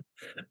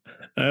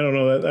 I don't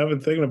know. I've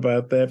been thinking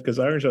about that because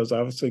Arkansas's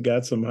obviously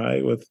got some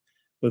height with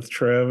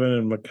Trevin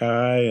and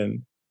Makai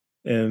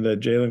and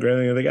Jalen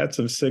Graham. They got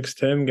some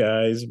 6'10"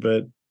 guys,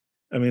 but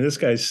I mean, this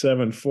guy's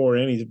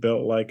 7'4" and he's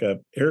built like a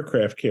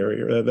aircraft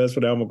carrier. That's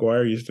what Al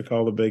McGuire used to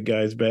call the big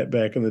guys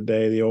back in the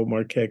day. The old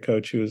Marquette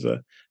coach, who was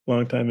a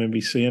longtime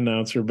NBC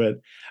announcer. But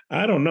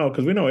I don't know,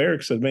 because we know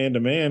Eric's a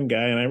man-to-man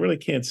guy, and I really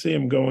can't see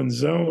him going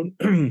zone.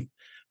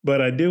 But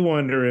I do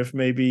wonder if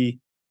maybe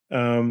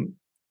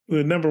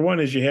number one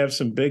is you have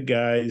some big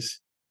guys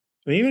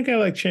mean, even a guy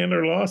like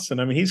Chandler Lawson,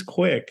 I mean, he's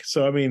quick.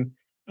 So, I mean,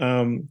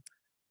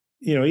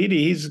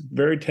 Edie, he's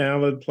very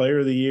talented, player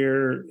of the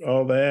year,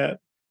 all that.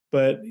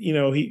 But,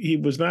 he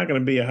was not going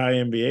to be a high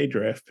NBA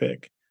draft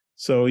pick.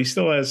 So he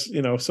still has,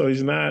 so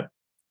he's not,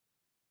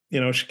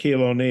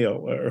 Shaquille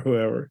O'Neal or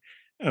whoever.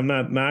 I'm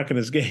not knocking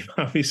his game,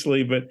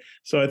 obviously, but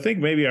so I think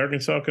maybe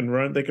Arkansas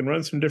they can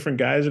run some different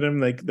guys at him.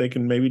 They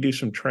can maybe do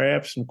some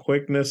traps, some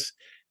quickness,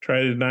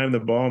 try to deny him the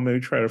ball, maybe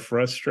try to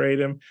frustrate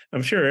him.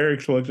 I'm sure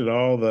Eric's looked at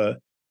all the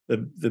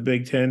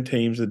Big Ten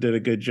teams that did a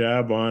good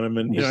job on him.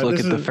 And Just look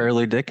at the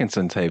Fairleigh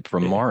Dickinson tape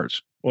from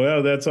March.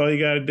 Well, that's all you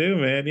got to do,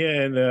 man.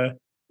 Yeah,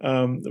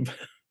 and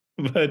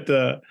but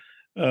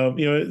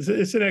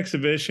it's an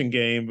exhibition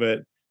game, but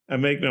I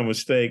make no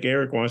mistake,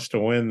 Eric wants to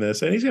win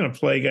this, and he's going to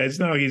play, guys.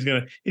 No, he's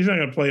not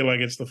going to play like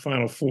it's the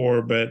Final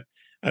Four, but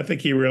I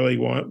think he really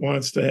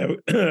wants to have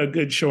a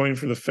good showing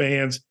for the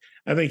fans.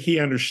 I think he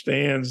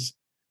understands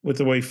with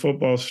the way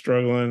football's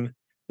struggling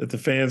that the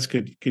fans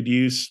could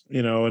use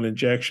an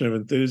injection of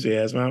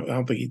enthusiasm. I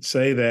don't think he'd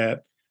say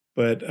that,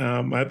 but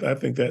I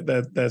think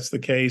that's the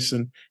case.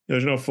 And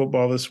there's no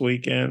football this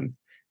weekend,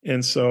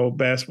 and so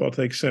basketball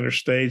takes center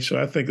stage.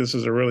 So I think this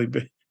is a really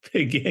big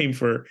game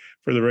for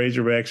the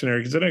Razorbacks and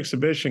Eric. It's an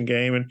exhibition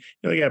game, and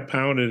they got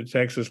pounded at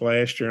Texas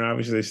last year, and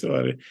obviously they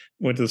still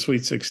went to the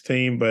Sweet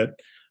 16. But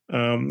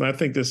I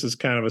think this is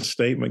kind of a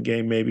statement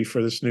game maybe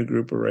for this new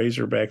group of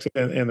Razorbacks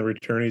and the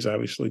returnees,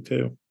 obviously,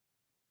 too.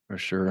 For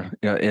sure.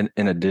 In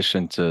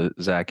addition to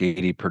Zach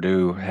Edey,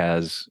 Purdue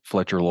has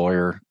Fletcher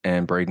Lawyer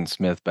and Braden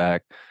Smith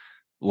back.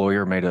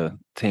 Lawyer made a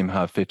team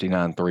high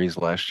 59 threes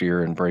last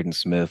year, and Braden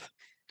Smith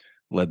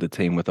led the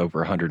team with over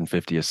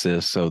 150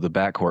 assists. So the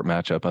backcourt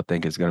matchup, I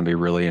think, is going to be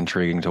really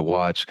intriguing to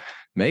watch,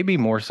 maybe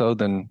more so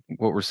than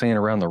what we're seeing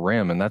around the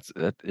rim. And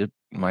it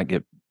might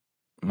get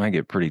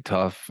pretty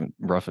tough,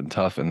 rough and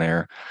tough in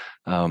there.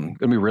 Going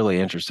to be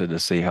really interested to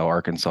see how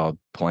Arkansas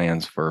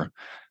plans for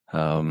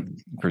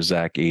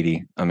Zach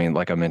Edey. I mean,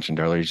 like I mentioned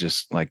earlier, he's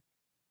just like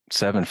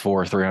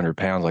 7'4", 300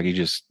 pounds. Like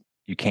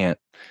you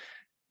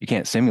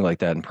can't simulate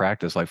that in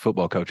practice. Like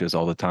football coaches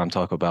all the time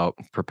talk about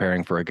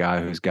preparing for a guy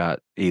who's got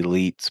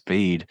elite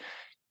speed.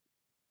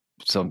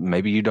 So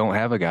maybe you don't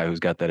have a guy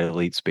who's got that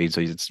elite speed, so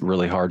it's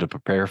really hard to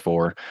prepare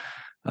for.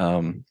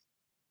 I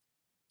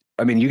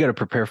mean, you got to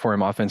prepare for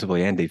him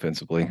offensively and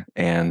defensively,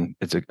 and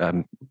it's a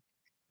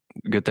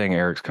good thing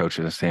Eric's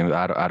coaching this team.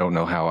 I don't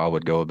know how I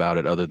would go about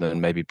it other than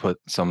maybe put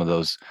some of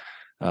those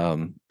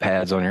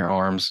pads on your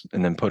arms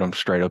and then put them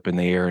straight up in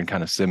the air and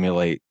kind of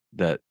simulate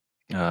that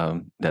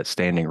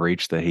standing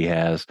reach that he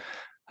has.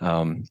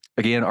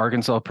 Again,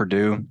 Arkansas,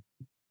 Purdue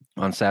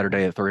on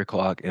Saturday at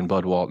 3:00 in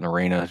Bud Walton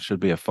Arena. Should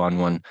be a fun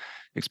one.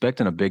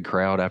 Expecting a big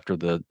crowd after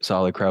the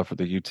solid crowd for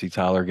the UT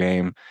Tyler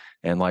game.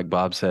 And like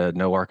Bob said,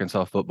 no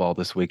Arkansas football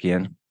this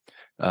weekend.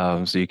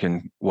 So you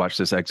can watch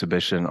this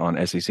exhibition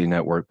on SEC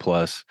Network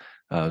Plus.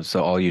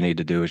 So all you need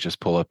to do is just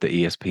pull up the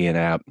ESPN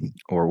app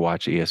or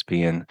watch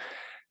ESPN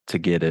to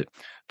get it.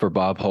 For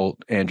Bob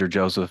Holt, Andrew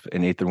Joseph,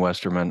 and Ethan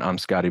Westerman, I'm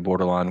Scotty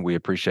Borderline. We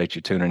appreciate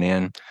you tuning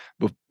in.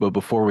 But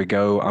before we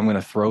go, I'm going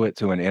to throw it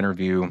to an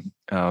interview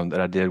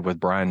that I did with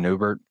Brian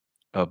Neubert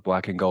of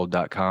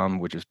blackandgold.com,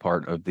 which is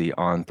part of the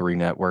On3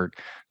 network.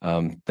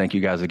 Thank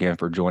you guys again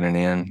for joining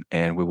in,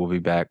 and we will be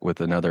back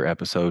with another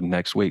episode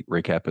next week,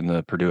 recapping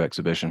the Purdue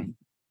exhibition.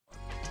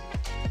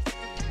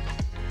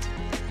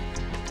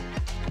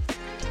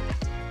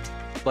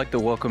 I'd like to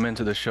welcome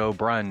into the show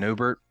Brian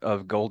Neubert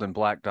of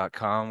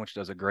goldandblack.com, which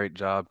does a great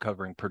job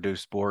covering Purdue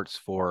sports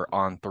for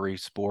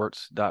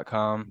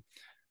on3sports.com.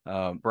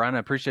 Brian, I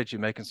appreciate you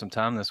making some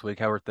time this week.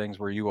 How are things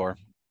where you are?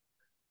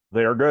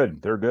 They are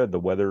good. They're good. The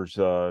weather's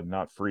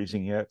not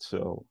freezing yet,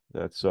 so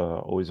that's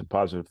always a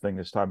positive thing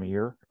this time of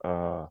year.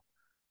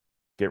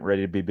 Getting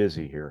ready to be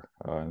busy here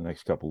in the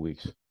next couple of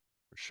weeks.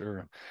 For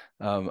sure.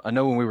 I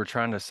know when we were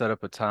trying to set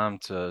up a time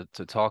to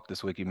talk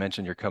this week, you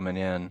mentioned you're coming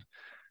in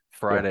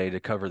Friday to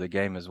cover the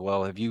game as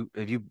well. Have you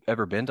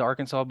ever been to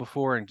Arkansas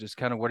before, and just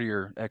kind of what are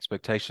your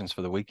expectations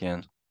for the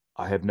weekend?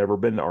 I have never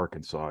been to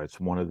Arkansas. It's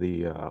one of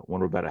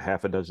about a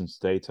half a dozen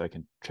states I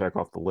can check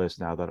off the list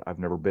now that I've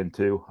never been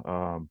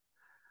to.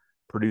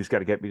 Purdue's got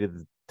to get me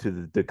to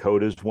the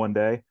Dakotas one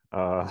day.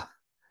 I'm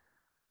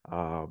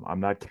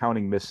not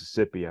counting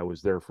Mississippi. I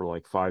was there for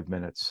like 5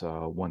 minutes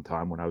one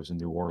time when I was in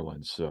New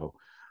Orleans. So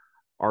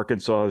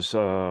Arkansas is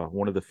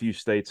one of the few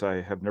states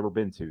I have never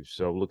been to.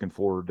 So looking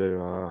forward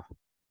to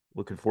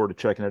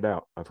checking it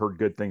out. I've heard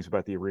good things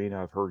about the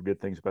arena. I've heard good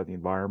things about the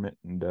environment,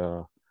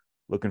 and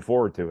looking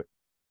forward to it.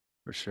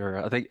 For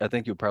sure. I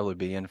think you'll probably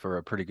be in for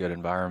a pretty good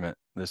environment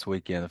this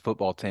weekend. The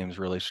football team's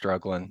really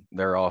struggling.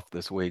 They're off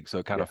this week, so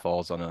it kind of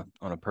falls on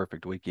a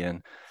perfect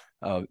weekend.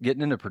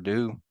 Getting into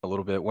Purdue a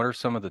little bit, what are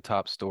some of the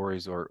top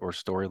stories or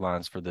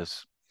storylines for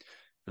this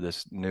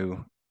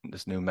new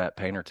Matt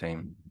Painter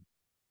team?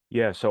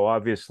 Yeah, so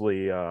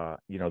obviously, they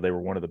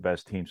were one of the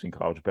best teams in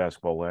college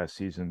basketball last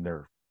season.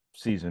 Their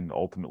season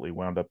ultimately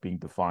wound up being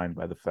defined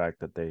by the fact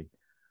that they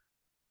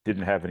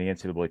didn't have any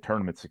NCAA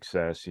tournament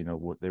success.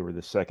 They were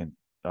the second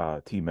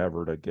team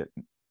ever to get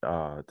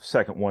the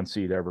second 1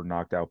 seed ever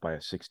knocked out by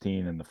a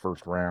 16 in the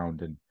first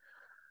round, and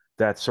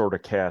that sort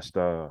of cast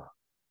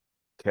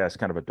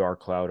kind of a dark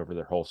cloud over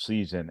their whole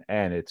season.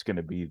 And it's going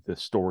to be the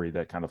story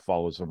that kind of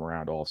follows them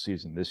around all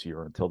season this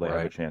year until they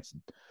have a chance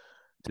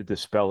to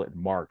dispel it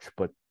in March.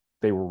 But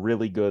they were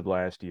really good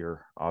last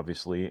year,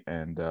 obviously,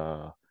 and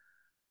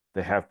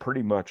they have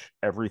pretty much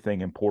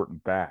everything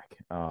important back.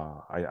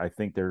 I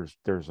think there's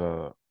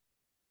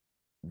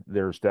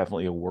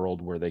definitely a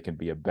world where they can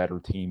be a better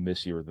team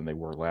this year than they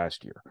were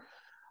last year.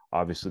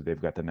 Obviously,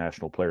 they've got the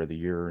National Player of the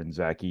Year and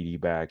Zach Edey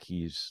back.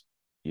 He's,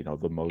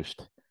 the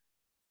most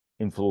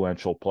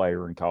influential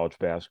player in college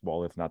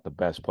basketball, if not the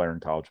best player in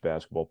college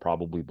basketball,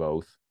 probably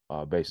both,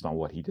 based on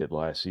what he did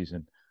last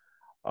season.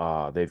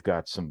 They've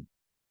got some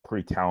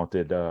pretty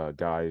talented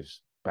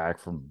guys back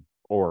from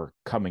or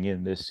coming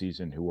in this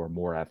season who are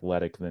more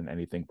athletic than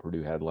anything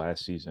Purdue had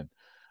last season.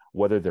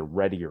 Whether they're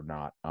ready or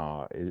not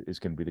is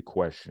going to be the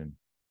question.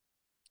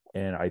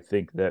 And I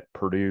think that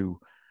Purdue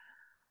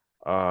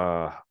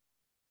kind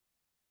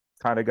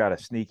of got a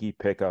sneaky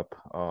pickup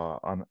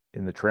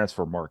in the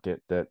transfer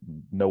market that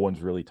no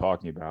one's really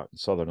talking about. In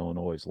Southern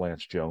Illinois,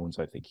 Lance Jones.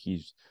 I think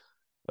he's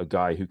a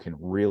guy who can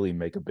really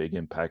make a big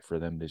impact for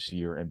them this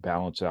year and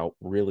balance out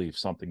really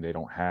something they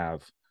don't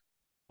have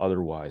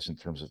otherwise in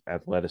terms of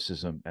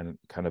athleticism and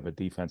kind of a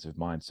defensive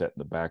mindset in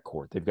the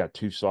backcourt. They've got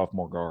two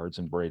sophomore guards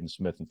in Braden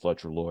Smith and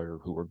Fletcher Lawyer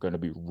who are going to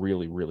be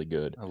really, really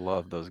good. I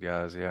love those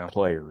guys,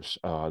 players.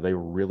 They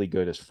were really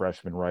good as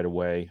freshmen right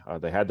away.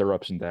 They had their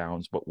ups and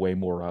downs, but way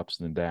more ups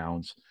than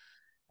downs.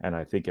 And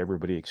I think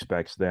everybody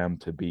expects them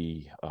to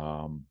be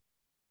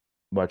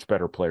much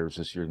better players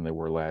this year than they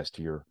were last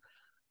year.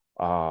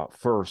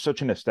 For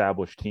such an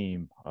established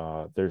team,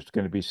 there's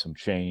going to be some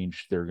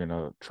change. They're going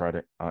to try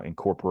to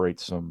incorporate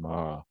some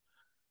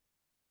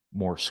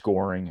more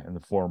scoring in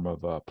the form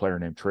of a player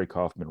named Trey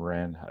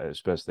Kaufman-Wren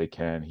as best they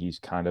can. He's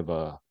kind of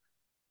a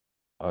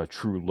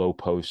true low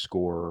post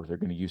scorer. They're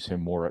going to use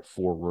him more at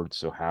forward.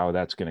 So how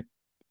that's going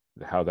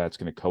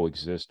to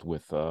coexist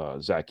with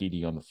Zach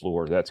Edey on the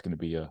floor, that's going to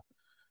be a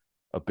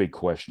big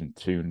question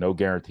too. No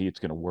guarantee it's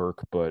going to work,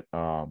 but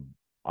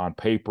on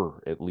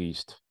paper at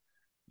least,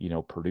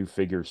 Purdue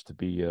figures to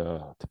be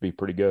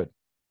pretty good.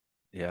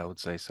 Yeah, I would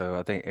say so.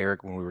 I think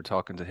Eric, when we were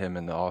talking to him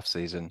in the off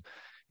season,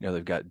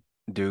 they've got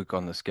Duke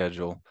on the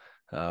schedule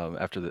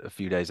after a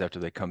few days after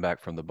they come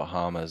back from the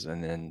Bahamas,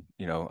 and then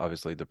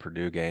obviously the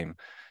Purdue game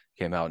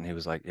came out, and he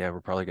was like, "Yeah, we're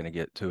probably going to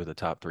get two of the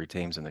top three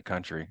teams in the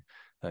country,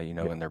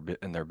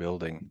 in their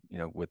building,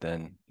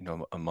 within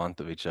a month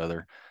of each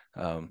other,"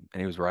 and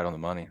he was right on the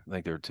money. I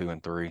think they were 2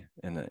 and 3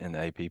 in the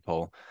AP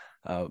poll.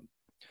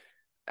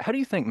 How do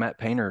you think Matt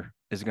Painter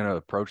is going to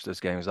approach this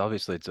game? Because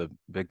obviously it's a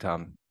big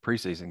time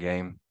preseason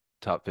game,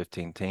 top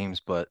 15 teams,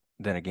 but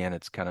then again,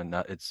 it's kind of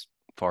not. It's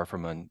far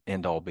from an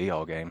end all be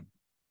all game.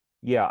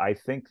 Yeah, I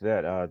think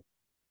that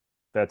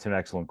that's an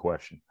excellent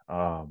question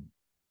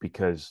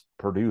because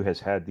Purdue has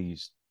had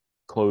these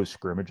close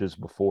scrimmages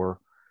before,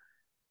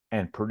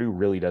 and Purdue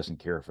really doesn't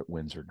care if it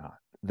wins or not.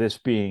 This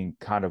being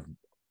kind of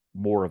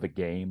more of a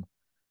game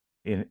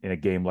in a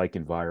game-like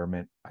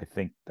environment, I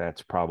think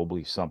that's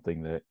probably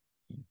something that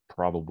you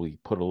probably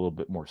put a little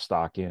bit more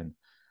stock in.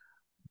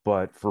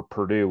 But for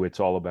Purdue, it's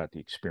all about the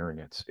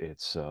experience.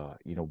 It's,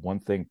 one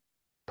thing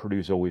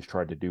Purdue's always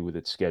tried to do with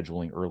its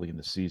scheduling early in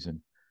the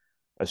season,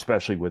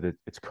 especially with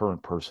its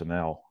current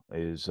personnel,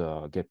 is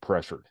get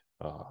pressured.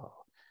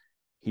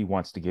 He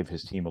wants to give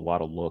his team a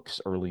lot of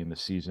looks early in the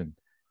season.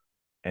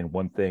 And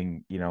one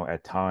thing,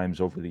 at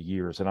times over the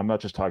years, and I'm not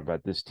just talking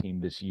about this team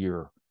this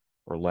year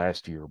or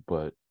last year,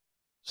 but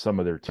some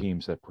of their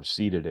teams that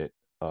preceded it,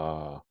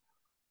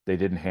 they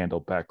didn't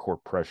handle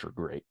backcourt pressure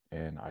great.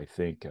 And I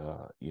think,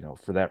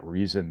 for that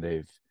reason,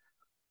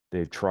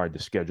 they've tried to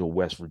schedule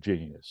West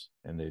Virginia's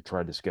and they've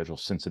tried to schedule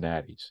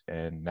Cincinnati's.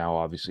 And now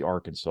obviously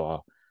Arkansas,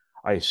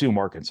 I assume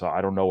Arkansas,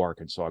 I don't know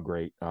Arkansas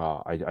great.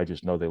 I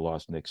just know they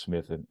lost Nick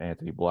Smith and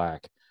Anthony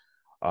Black.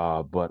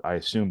 But I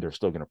assume they're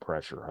still going to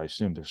pressure. I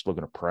assume they're still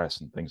going to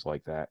press and things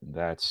like that. And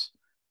that's,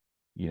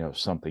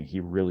 something he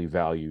really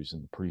values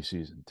in the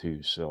preseason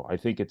too. So I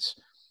think it's,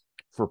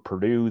 for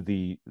Purdue,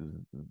 the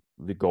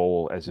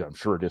goal, as I'm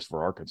sure it is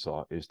for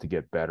Arkansas, is to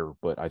get better.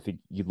 But I think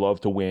you'd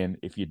love to win.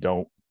 If you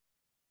don't,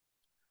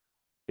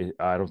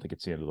 I don't think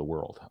it's the end of the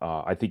world.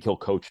 I think he'll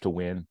coach to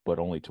win, but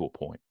only to a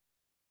point.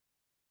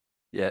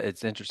 Yeah,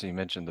 it's interesting you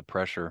mentioned the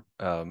pressure.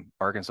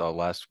 Arkansas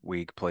last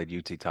week played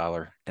UT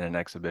Tyler in an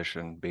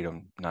exhibition, beat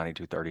them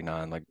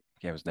 92-39. Like,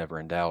 the game was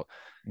never in doubt.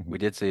 Mm-hmm. We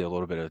did see a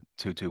little bit of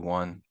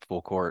 2-2-1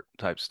 full court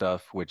type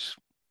stuff, which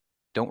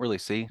don't really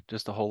see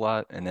just a whole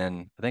lot. And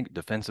then I think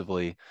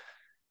defensively,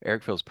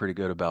 Eric feels pretty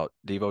good about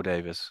Devo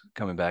Davis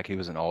coming back. He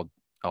was an all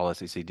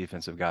SEC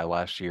defensive guy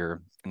last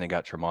year, and they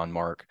got Tremont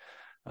Mark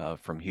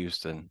from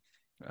Houston.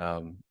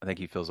 I think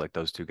he feels like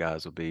those two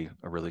guys will be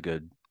a really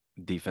good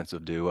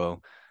defensive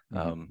duo.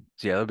 So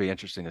yeah, it'll be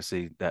interesting to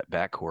see that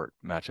backcourt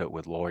matchup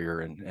with Lawyer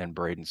and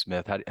Braden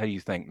Smith. How do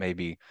you think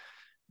maybe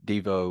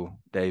Devo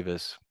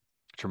Davis,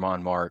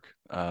 Tremont Mark,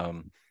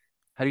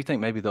 how do you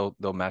think maybe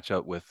they'll match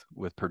up with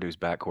Purdue's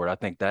backcourt? I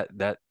think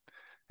that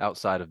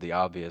outside of the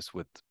obvious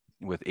with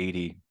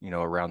Edey,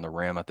 around the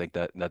rim. I think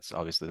that's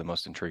obviously the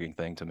most intriguing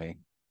thing to me.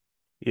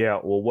 Yeah,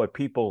 well, what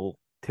people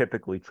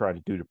typically try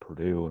to do to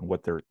Purdue, and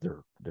what they're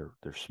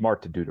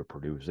smart to do to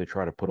Purdue, is they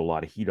try to put a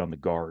lot of heat on the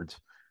guards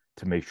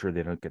to make sure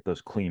they don't get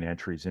those clean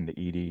entries into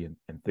Edey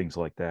and things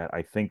like that.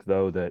 I think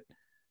though that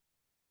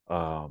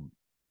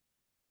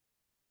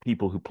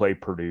people who play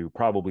Purdue,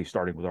 probably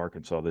starting with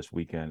Arkansas this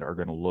weekend, are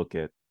going to look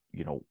at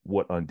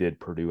what undid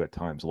Purdue at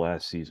times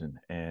last season,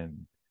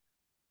 and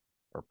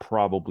are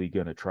probably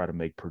going to try to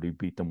make Purdue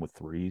beat them with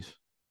threes.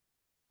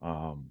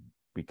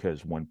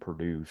 Because when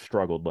Purdue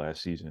struggled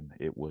last season,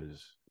 it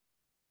was,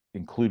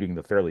 including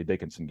the Fairleigh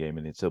Dickinson game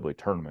in the NCAA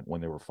tournament,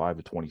 when they were 5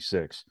 of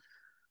 26,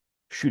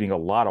 shooting a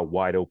lot of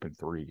wide open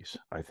threes.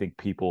 I think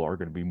people are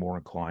going to be more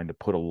inclined to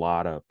put a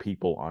lot of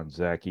people on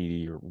Zach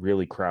Edey, or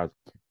really crowd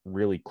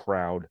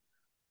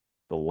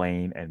the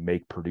lane and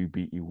make Purdue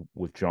beat you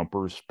with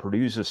jumpers.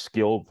 Purdue's a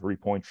skilled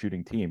 3-point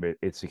shooting team.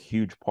 It's a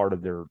huge part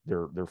of their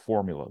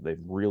formula. They've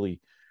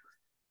really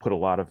put a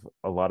lot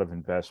of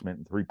investment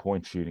in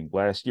 3-point shooting.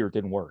 Last year it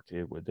didn't work.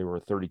 They were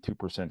a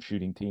 32%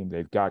 shooting team.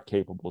 They've got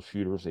capable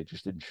shooters. They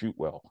just didn't shoot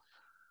well.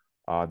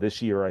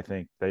 This year, I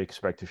think they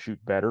expect to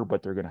shoot better,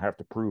 but they're going to have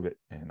to prove it.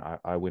 And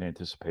I would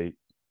anticipate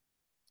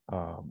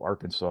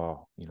Arkansas,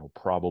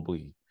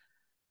 probably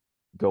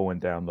going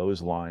down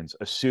those lines,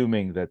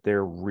 assuming that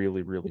they're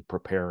really, really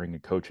preparing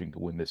and coaching to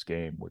win this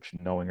game, which,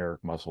 knowing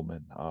Eric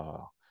Musselman,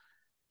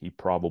 he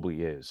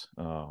probably is.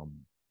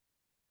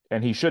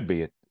 And he should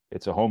be.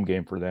 It's a home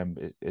game for them.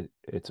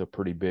 It's a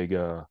pretty big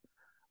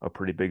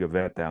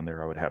event down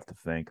there, I would have to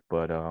think.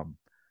 But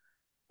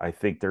I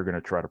think they're going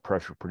to try to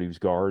pressure Purdue's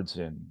guards,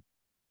 and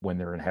when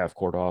they're in half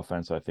court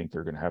offense, I think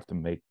they're going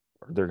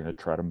to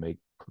try to make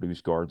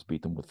Purdue's guards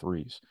beat them with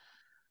threes.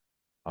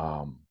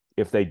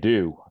 If they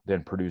do,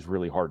 then Purdue's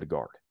really hard to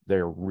guard.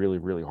 They're really,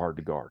 really hard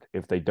to guard.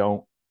 If they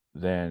don't,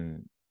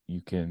 then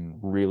you can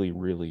really,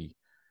 really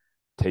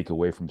take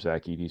away from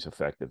Zach Edey's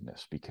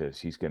effectiveness, because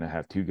he's going to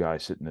have two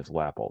guys sitting in his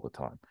lap all the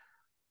time.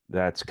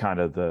 That's kind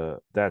of the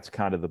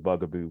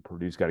bugaboo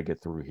Purdue's got to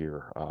get through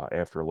here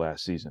after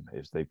last season,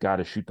 is they've got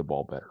to shoot the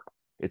ball better.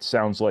 It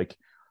sounds like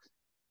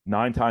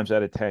 9 times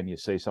out of 10 you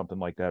say something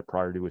like that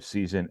prior to a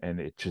season, and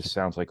it just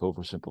sounds like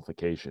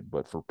oversimplification.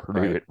 But for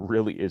Purdue, right, it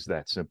really is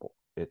that simple.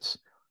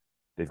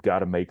 They've got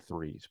to make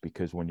threes,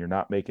 because when you're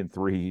not making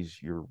threes,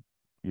 you're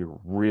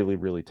really,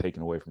 really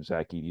taking away from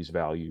Zach Edey's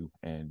value,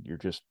 and you're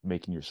just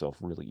making yourself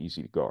really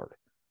easy to guard.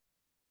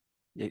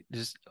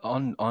 Just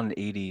on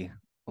Edey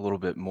a little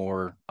bit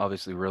more,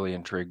 obviously really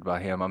intrigued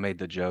by him. I made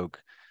the joke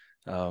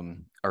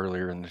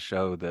earlier in the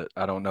show that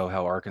I don't know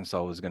how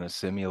Arkansas was going to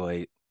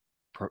simulate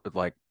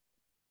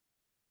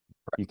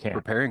you can't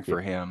preparing for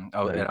him.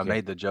 Oh, no, and I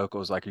made the joke. I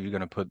was like, are you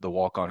going to put the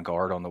walk-on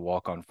guard on the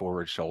walk-on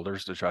forward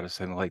shoulders to try to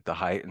simulate the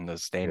height and the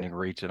standing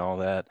reach and all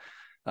that?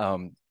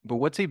 But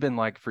what's he been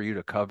like for you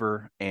to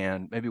cover?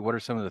 And maybe what are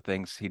some of the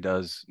things he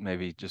does,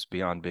 maybe just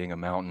beyond being a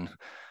mountain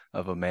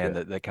of a man,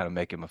 that kind of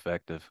make him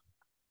effective?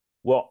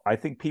 Well, I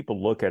think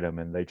people look at him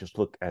and they just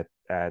look at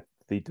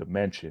the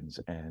dimensions,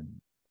 and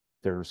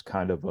there's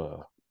kind of a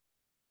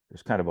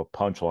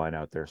punchline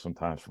out there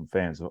sometimes from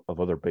fans of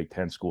other Big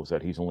Ten schools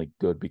that he's only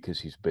good because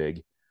he's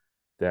big.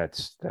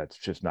 That's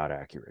just not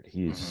accurate.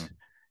 He's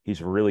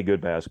a really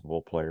good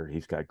basketball player.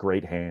 He's got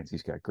great hands.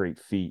 He's got great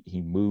feet.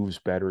 He moves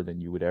better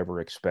than you would ever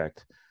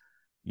expect,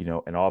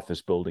 an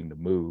office building to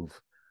move.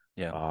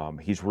 Yeah.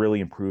 He's really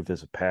improved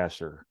as a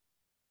passer.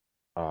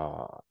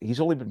 He's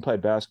only been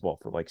playing basketball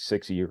for like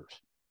 6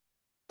 years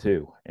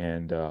too.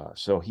 And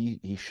so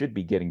he should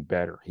be getting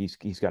better.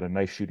 He's got a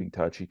nice shooting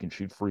touch. He can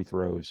shoot free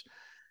throws.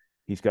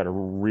 He's got a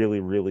really,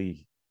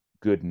 really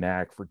good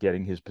knack for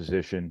getting his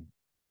position,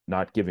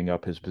 not giving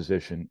up his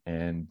position,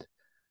 and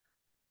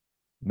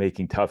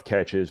making tough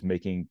catches,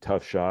 making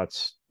tough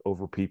shots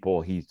over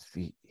people.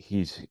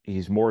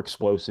 He's more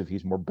explosive.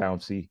 He's more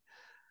bouncy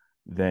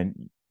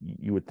than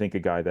you would think a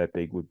guy that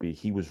big would be.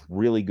 He was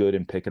really good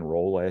in pick and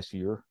roll last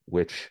year,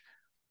 which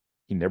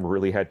he never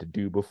really had to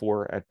do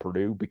before at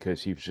Purdue,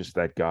 because he was just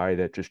that guy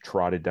that just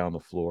trotted down the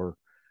floor,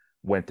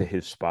 went to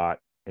his spot,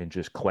 and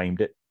just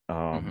claimed it.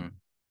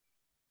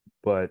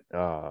 But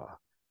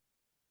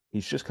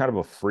he's just kind of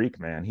a freak,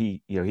 man.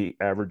 He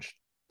averaged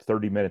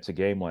 30 minutes a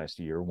game last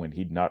year when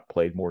he'd not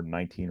played more than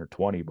 19 or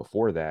 20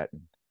 before that,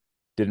 and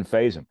didn't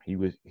phase him. He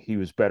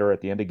was better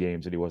at the end of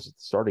games than he was at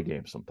the start of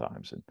games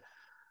sometimes.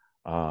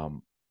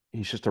 And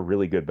he's just a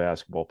really good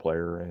basketball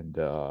player, and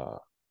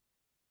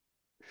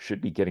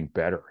should be getting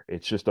better.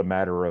 It's just a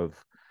matter of,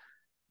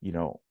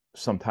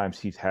 sometimes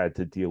he's had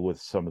to deal with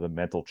some of the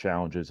mental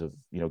challenges of,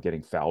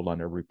 getting fouled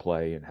on every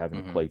play and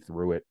having to play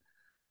through it.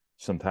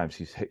 Sometimes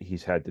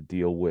he's had to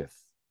deal with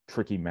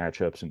tricky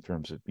matchups in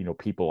terms of,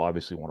 people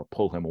obviously want to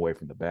pull him away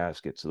from the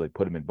basket, so they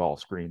put him in ball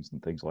screens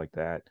and things like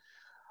that.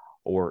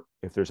 Or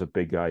if there's a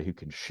big guy who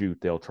can shoot,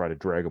 they'll try to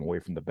drag him away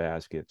from the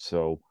basket.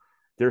 So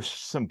there's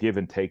some give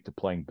and take to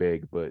playing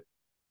big, but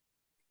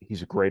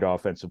he's a great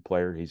offensive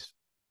player. He's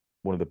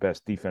one of the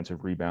best defensive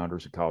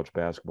rebounders in college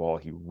basketball.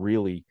 He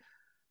really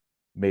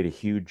made a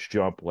huge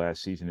jump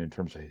last season in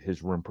terms of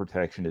his rim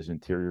protection, his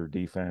interior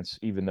defense,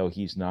 even though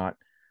he's not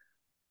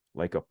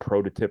like a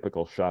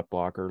prototypical shot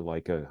blocker,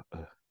 like a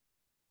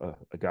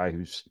guy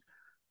who's,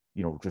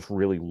 just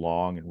really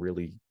long and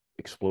really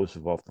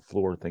explosive off the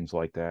floor, things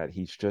like that.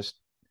 He's just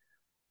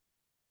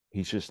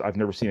I've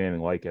never seen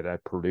anything like it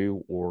at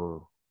Purdue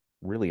or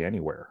really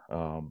anywhere.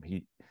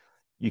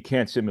 You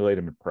can't simulate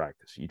him in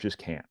practice. You just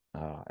can't.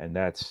 And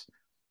that's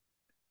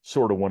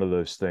sort of one of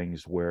those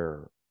things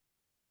where,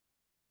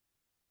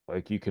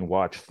 like, you can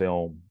watch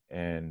film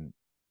and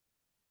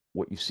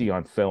what you see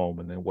on film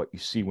and then what you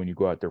see when you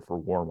go out there for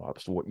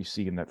warm-ups, what you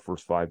see in that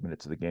first 5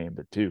 minutes of the game,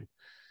 they're two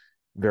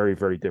very,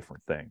 very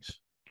different things.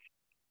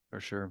 For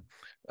sure.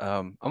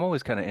 I'm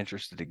always kind of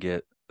interested to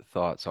get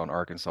thoughts on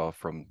Arkansas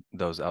from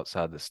those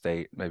outside the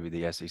state, maybe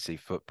the SEC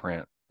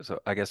footprint. So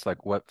I guess,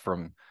 like, what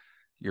from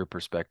your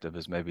perspective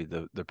is maybe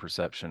the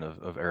perception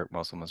of Eric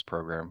Musselman's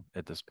program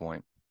at this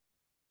point?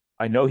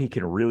 I know he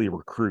can really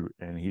recruit,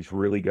 and he's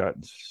really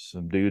gotten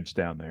some dudes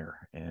down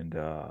there. And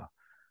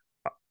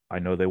I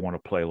know they want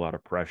to play a lot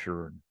of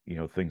pressure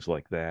and, things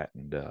like that.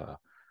 And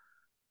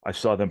I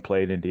saw them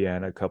play in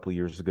Indiana a couple of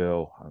years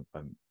ago.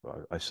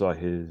 I saw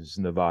his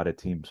Nevada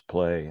teams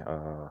play.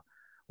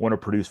 One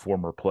of Purdue's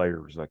former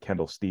players,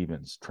 Kendall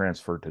Stevens,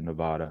 transferred to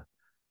Nevada.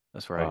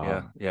 That's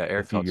right. Yeah.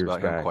 Eric talks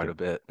about him quite a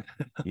bit.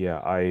 Yeah,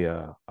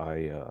 I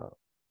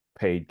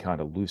paid kind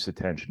of loose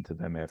attention to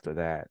them after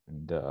that,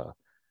 and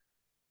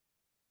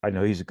I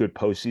know he's a good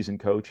postseason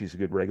coach. He's a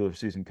good regular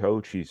season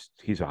coach.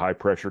 He's a high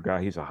pressure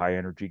guy. He's a high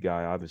energy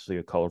guy. Obviously,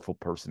 a colorful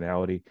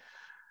personality.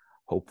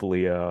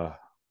 Hopefully,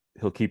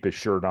 he'll keep his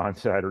shirt on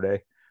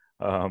Saturday.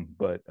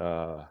 But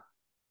no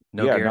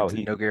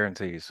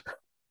guarantees.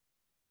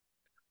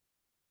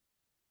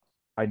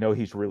 I know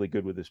he's really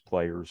good with his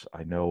players.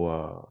 I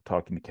know,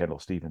 talking to Kendall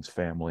Stevens'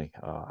 family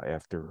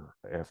after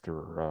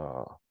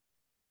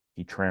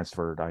he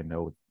transferred, I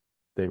know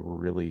they were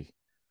really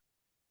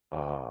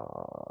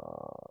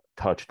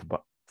touched,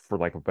 for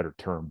lack of a better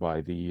term,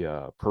 by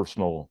the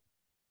personal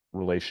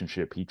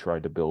relationship he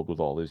tried to build with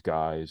all his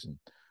guys, and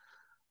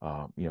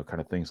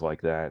kind of things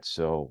like that.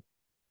 So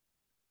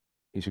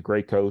he's a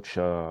great coach,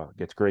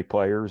 gets great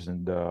players,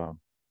 and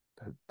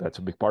that's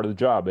a big part of the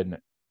job, isn't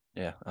it?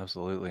 Yeah,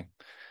 absolutely.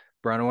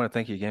 Brian, I want to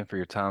thank you again for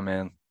your time,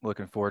 man.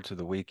 Looking forward to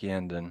the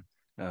weekend, and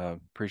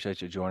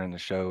appreciate you joining the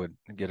show and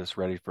get us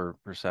ready for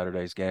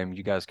Saturday's game.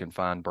 You guys can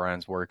find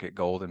Brian's work at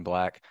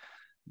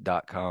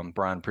goldandblack.com.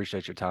 Brian,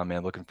 appreciate your time,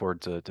 man. Looking forward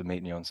to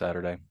meeting you on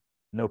Saturday.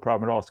 No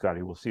problem at all,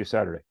 Scotty. We'll see you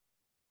Saturday.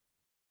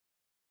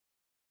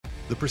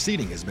 The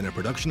proceeding has been a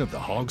production of the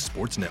Hog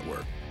Sports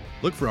Network.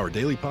 Look for our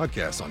daily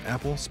podcasts on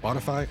Apple,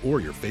 Spotify,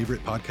 or your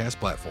favorite podcast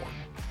platform.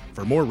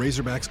 For more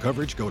Razorbacks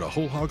coverage, go to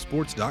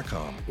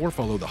wholehogsports.com or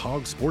follow the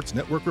Hog Sports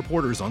Network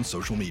reporters on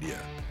social media.